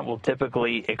than that, we'll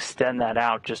typically extend that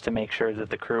out just to make sure that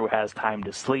the crew has time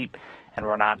to sleep, and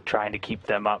we're not trying to keep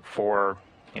them up for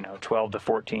 12 to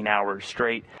 14 hours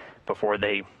straight before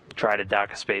they try to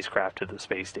dock a spacecraft to the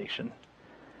space station.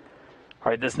 All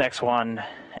right, this next one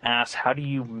asks, how do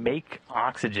you make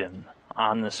oxygen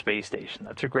on the space station?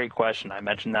 That's a great question. I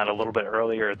mentioned that a little bit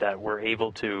earlier, that we're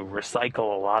able to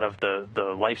recycle a lot of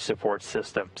the life support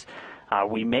systems.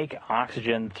 We make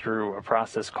oxygen through a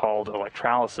process called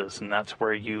electrolysis, and that's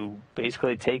where you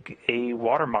basically take a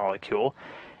water molecule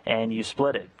and you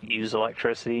split it. You use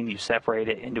electricity and you separate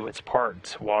it into its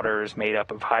parts. Water is made up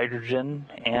of hydrogen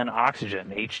and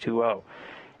oxygen, H2O.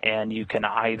 And you can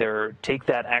either take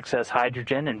that excess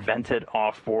hydrogen and vent it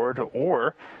off board,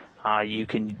 or you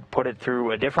can put it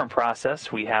through a different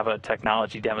process. We have a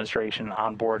technology demonstration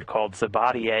on board called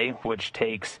Sabatier, which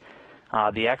takes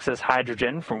the excess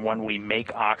hydrogen from when we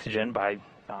make oxygen by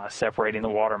separating the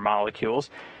water molecules,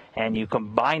 and you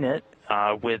combine it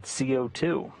with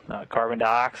CO2, carbon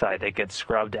dioxide, that gets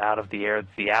scrubbed out of the air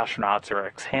that the astronauts are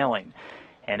exhaling.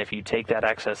 And if you take that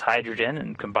excess hydrogen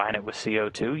and combine it with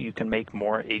CO2, you can make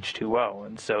more H2O.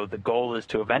 And so the goal is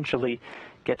to eventually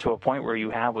get to a point where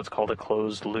you have what's called a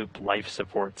closed-loop life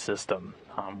support system,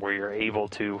 where you're able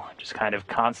to just kind of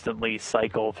constantly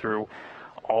cycle through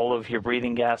all of your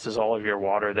breathing gases, all of your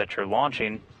water that you're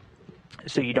launching,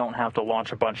 so you don't have to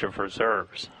launch a bunch of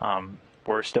reserves.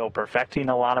 We're still perfecting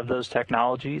a lot of those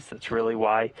technologies. That's really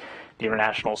why the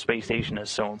International Space Station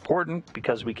is so important,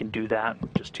 because we can do that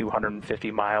just 250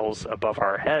 miles above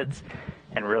our heads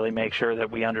and really make sure that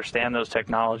we understand those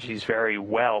technologies very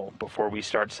well before we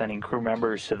start sending crew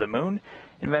members to the moon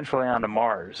and eventually onto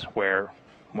Mars, where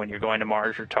when you're going to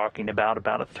Mars, you're talking about a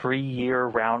 3-year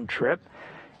round trip,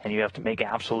 and you have to make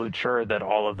absolute sure that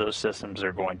all of those systems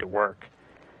are going to work.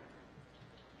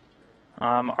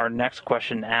 Our next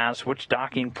question asks, which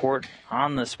docking port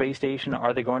on the space station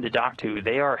are they going to dock to?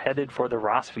 They are headed for the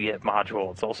Roscosmos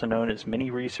module. It's also known as Mini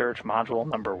Research Module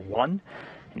number 1,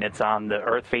 and it's on the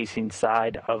Earth-facing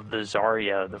side of the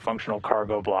Zarya, the functional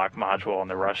cargo block module on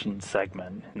the Russian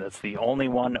segment. And that's the only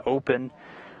one open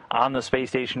on the space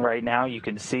station right now. You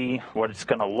can see what it's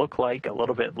going to look like a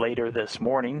little bit later this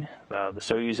morning. The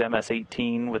Soyuz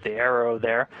MS-18 with the arrow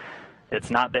there. It's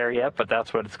not there yet, but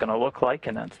that's what it's going to look like,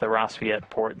 and that's the Roscosmos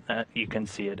port that you can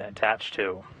see it attached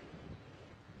to.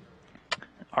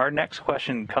 Our next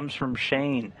question comes from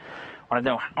Shane. I want to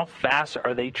know, how fast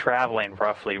are they traveling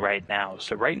roughly right now?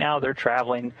 So right now they're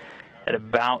traveling at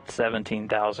about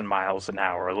 17,000 miles an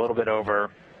hour, a little bit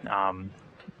over,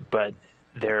 but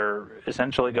they're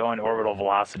essentially going orbital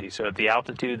velocity. So at the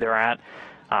altitude they're at,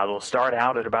 they'll start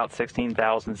out at about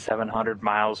 16,700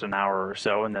 miles an hour or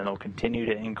so, and then they'll continue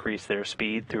to increase their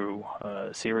speed through a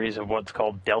series of what's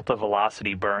called delta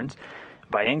velocity burns.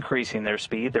 By increasing their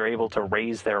speed, they're able to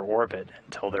raise their orbit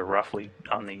until they're roughly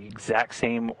on the exact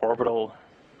same orbital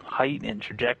height and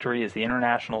trajectory as the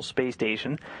International Space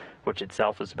Station, which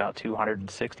itself is about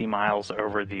 260 miles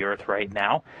over the Earth right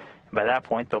now. And by that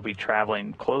point, they'll be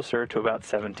traveling closer to about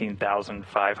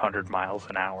 17,500 miles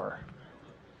an hour.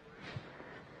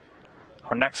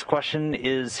 Our next question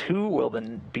is, who will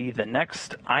then be the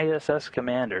next ISS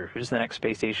commander? Who's the next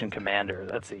space station commander?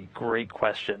 That's a great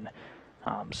question.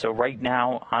 So right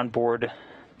now on board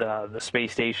the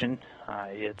space station,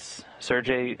 it's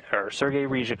Sergei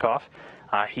Ryzhikov.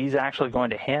 He's actually going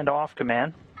to hand off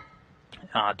command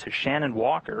to Shannon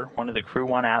Walker, one of the Crew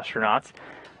 1 astronauts,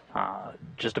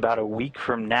 just about a week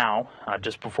from now,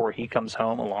 just before he comes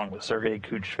home, along with Sergei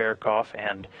Kuchverkov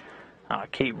and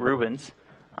Kate Rubins.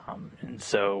 And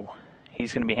so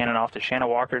he's going to be handing off to Shannon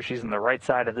Walker. She's on the right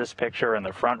side of this picture in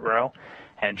the front row,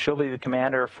 and she'll be the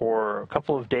commander for a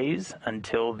couple of days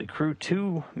until the Crew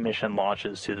 2 mission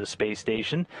launches to the space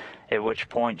station, at which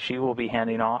point she will be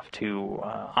handing off to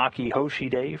Aki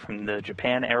Hoshide from the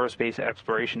Japan Aerospace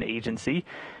Exploration Agency,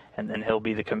 and then he'll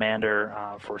be the commander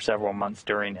for several months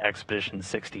during Expedition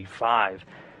 65.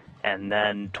 And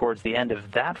then towards the end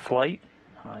of that flight,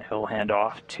 he'll hand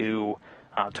off to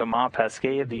Thomas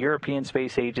Pesquet of the European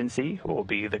Space Agency, who will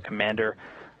be the commander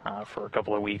for a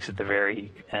couple of weeks at the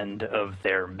very end of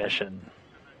their mission.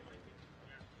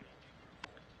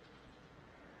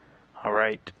 All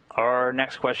right, our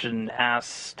next question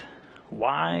asked,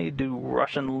 why do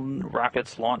Russian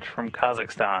rockets launch from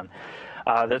Kazakhstan?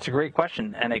 That's a great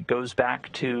question, and it goes back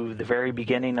to the very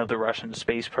beginning of the Russian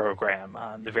space program,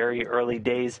 the very early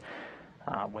days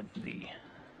when the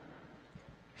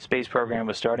space program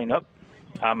was starting up.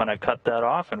 I'm going to cut that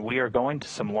off, and we are going to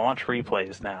some launch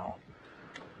replays now.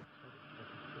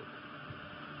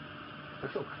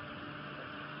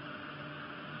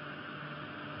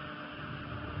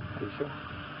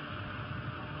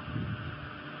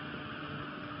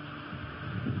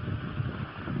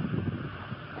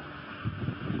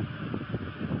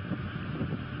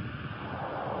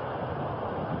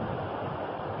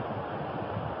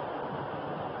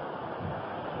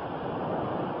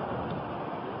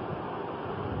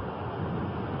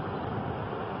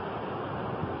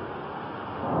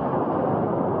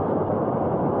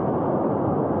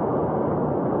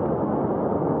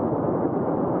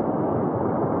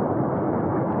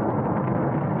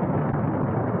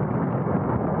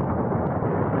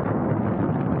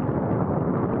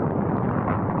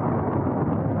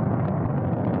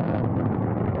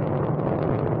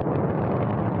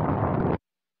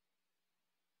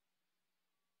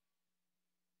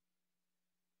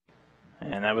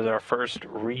 And that was our first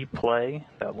replay.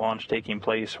 That launch taking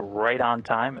place right on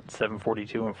time at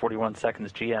 7:42 and 41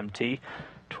 seconds GMT,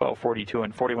 12:42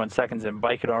 and 41 seconds in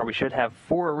Baikonur. We should have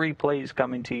 4 replays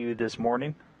coming to you this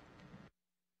morning.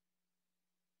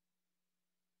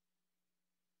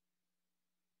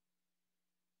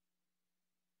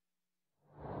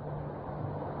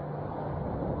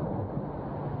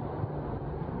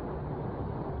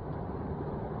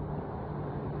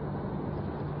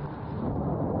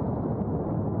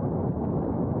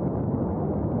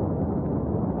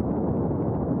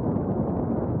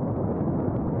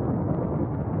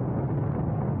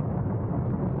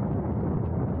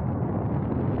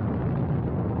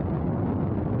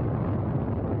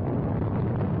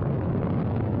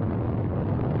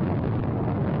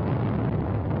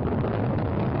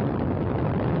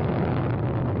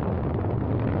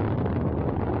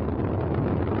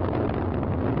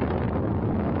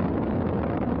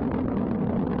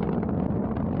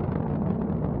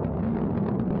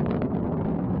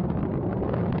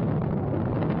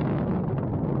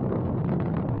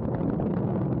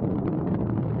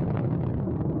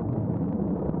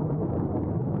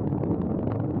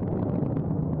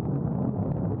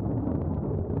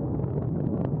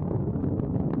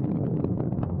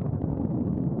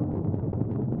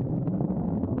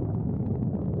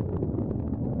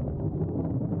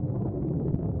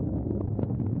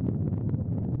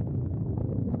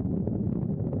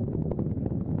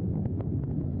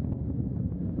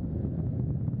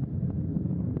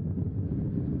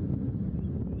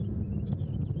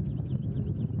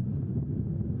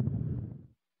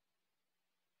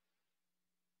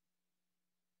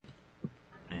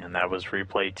 And that was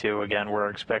replay 2. Again, we're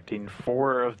expecting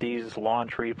 4 of these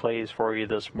launch replays for you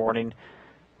this morning.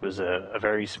 It was a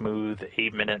very smooth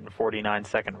 8-minute and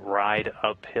 49-second ride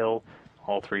uphill.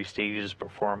 All 3 stages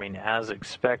performing as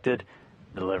expected,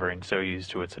 delivering Soyuz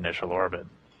to its initial orbit.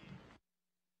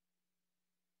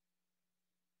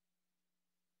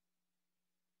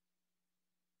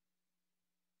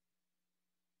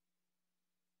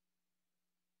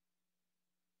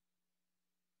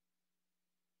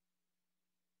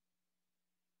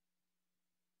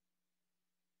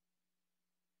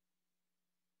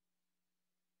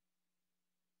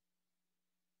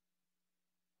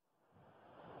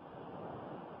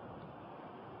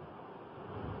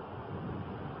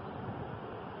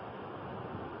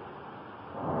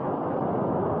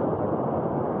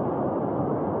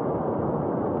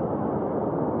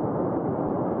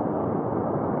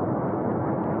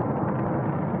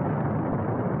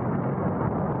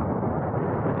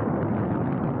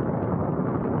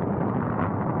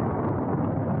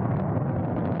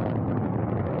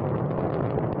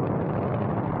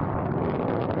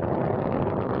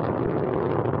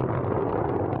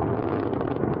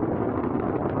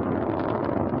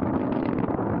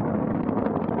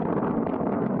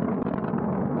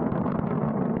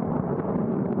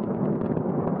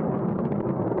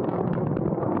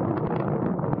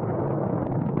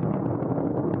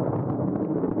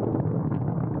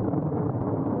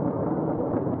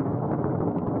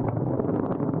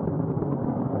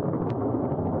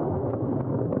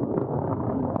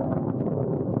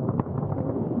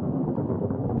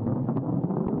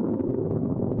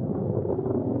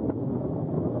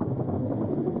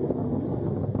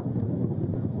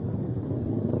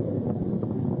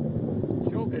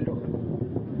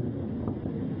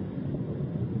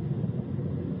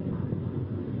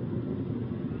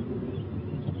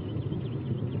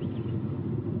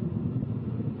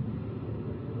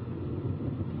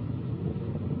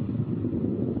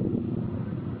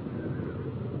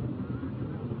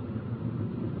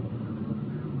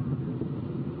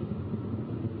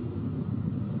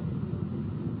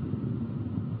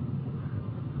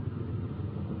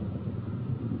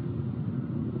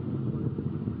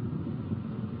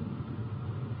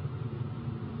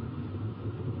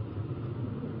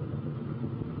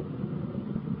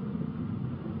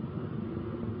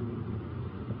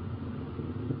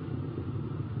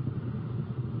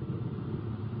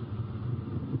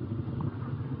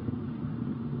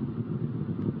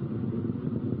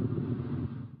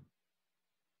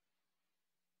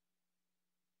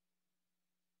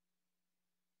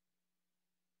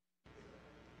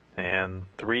 And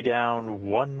 3 down,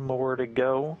 1 more to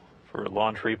go for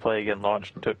launch replay. Again,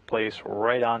 launch took place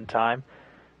right on time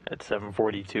at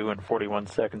 7:42 and 41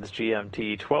 seconds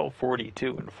GMT,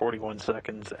 12:42 and 41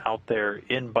 seconds out there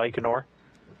in Baikonur.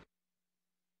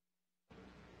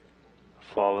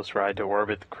 Flawless ride to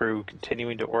orbit. The crew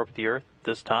continuing to orbit the Earth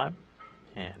this time.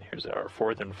 And here's our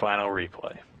 4th and final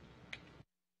replay.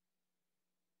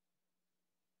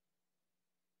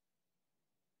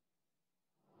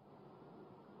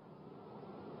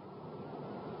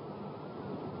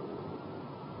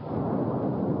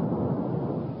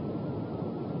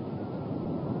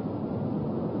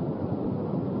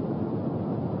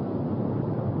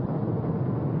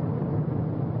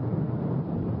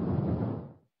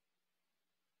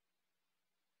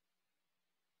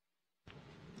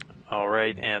 All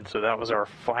right, and so that was our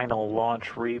final launch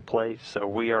replay. So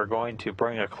we are going to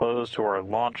bring a close to our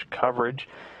launch coverage.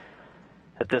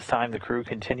 At this time, the crew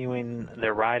continuing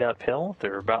their ride uphill.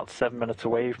 They're about 7 minutes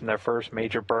away from their first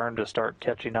major burn to start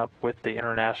catching up with the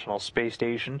International Space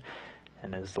Station.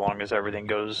 And as long as everything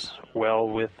goes well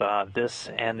with this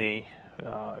and the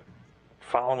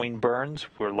following burns,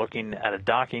 we're looking at a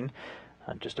docking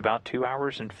just about 2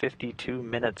 hours and 52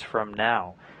 minutes from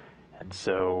now. And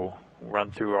so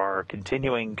run through our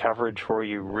continuing coverage for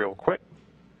you real quick.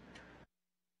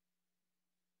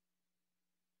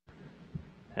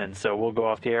 And so we'll go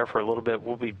off the air for a little bit.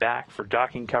 We'll be back for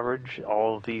docking coverage,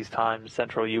 all of these times,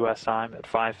 Central U.S. time at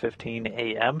 5:15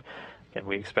 a.m. And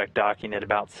we expect docking at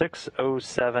about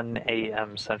 6:07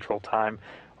 a.m. Central time,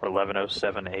 or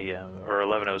 11:07 a.m. or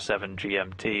 11:07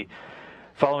 GMT.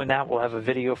 Following that, we'll have a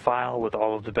video file with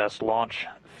all of the best launch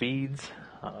feeds,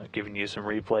 giving you some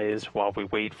replays while we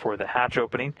wait for the hatch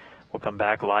opening. We'll come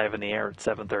back live in the air at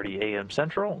 7:30 a.m.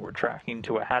 Central. We're tracking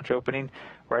to a hatch opening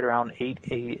right around 8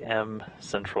 a.m.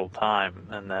 Central Time.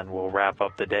 And then we'll wrap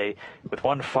up the day with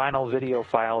one final video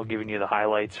file giving you the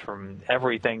highlights from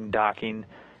everything docking,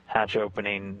 hatch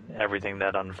opening, everything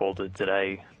that unfolded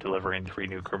today, delivering 3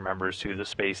 new crew members to the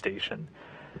space station.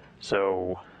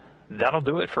 So that'll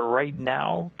do it for right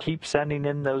now. Keep sending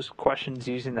in those questions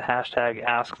using the hashtag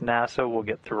AskNASA. We'll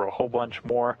get through a whole bunch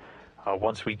more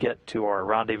once we get to our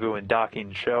rendezvous and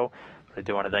docking show. But I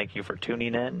do want to thank you for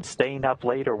tuning in, staying up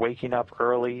late or waking up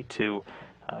early to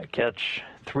catch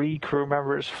 3 crew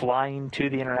members flying to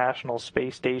the International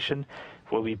Space Station.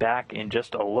 We'll be back in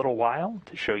just a little while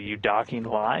to show you docking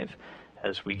live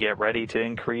as we get ready to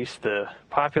increase the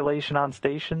population on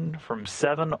station from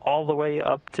 7 all the way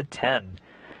up to 10.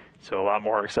 So a lot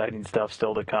more exciting stuff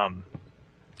still to come.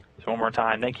 So one more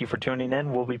time, thank you for tuning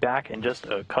in. We'll be back in just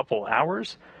a couple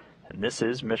hours. And this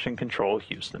is Mission Control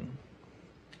Houston.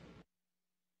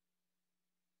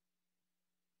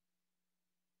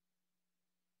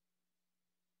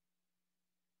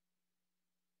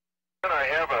 I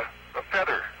have a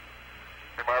feather.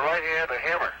 In my right hand, a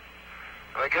hammer.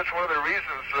 And I guess one of the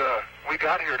reasons we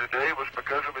got here today was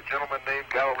because of a gentleman named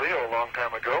Galileo a long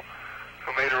time ago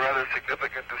who made a rather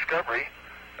significant discovery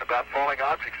about falling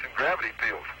objects in gravity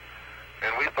fields.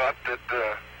 And we thought that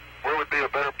where would be a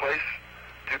better place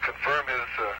to confirm his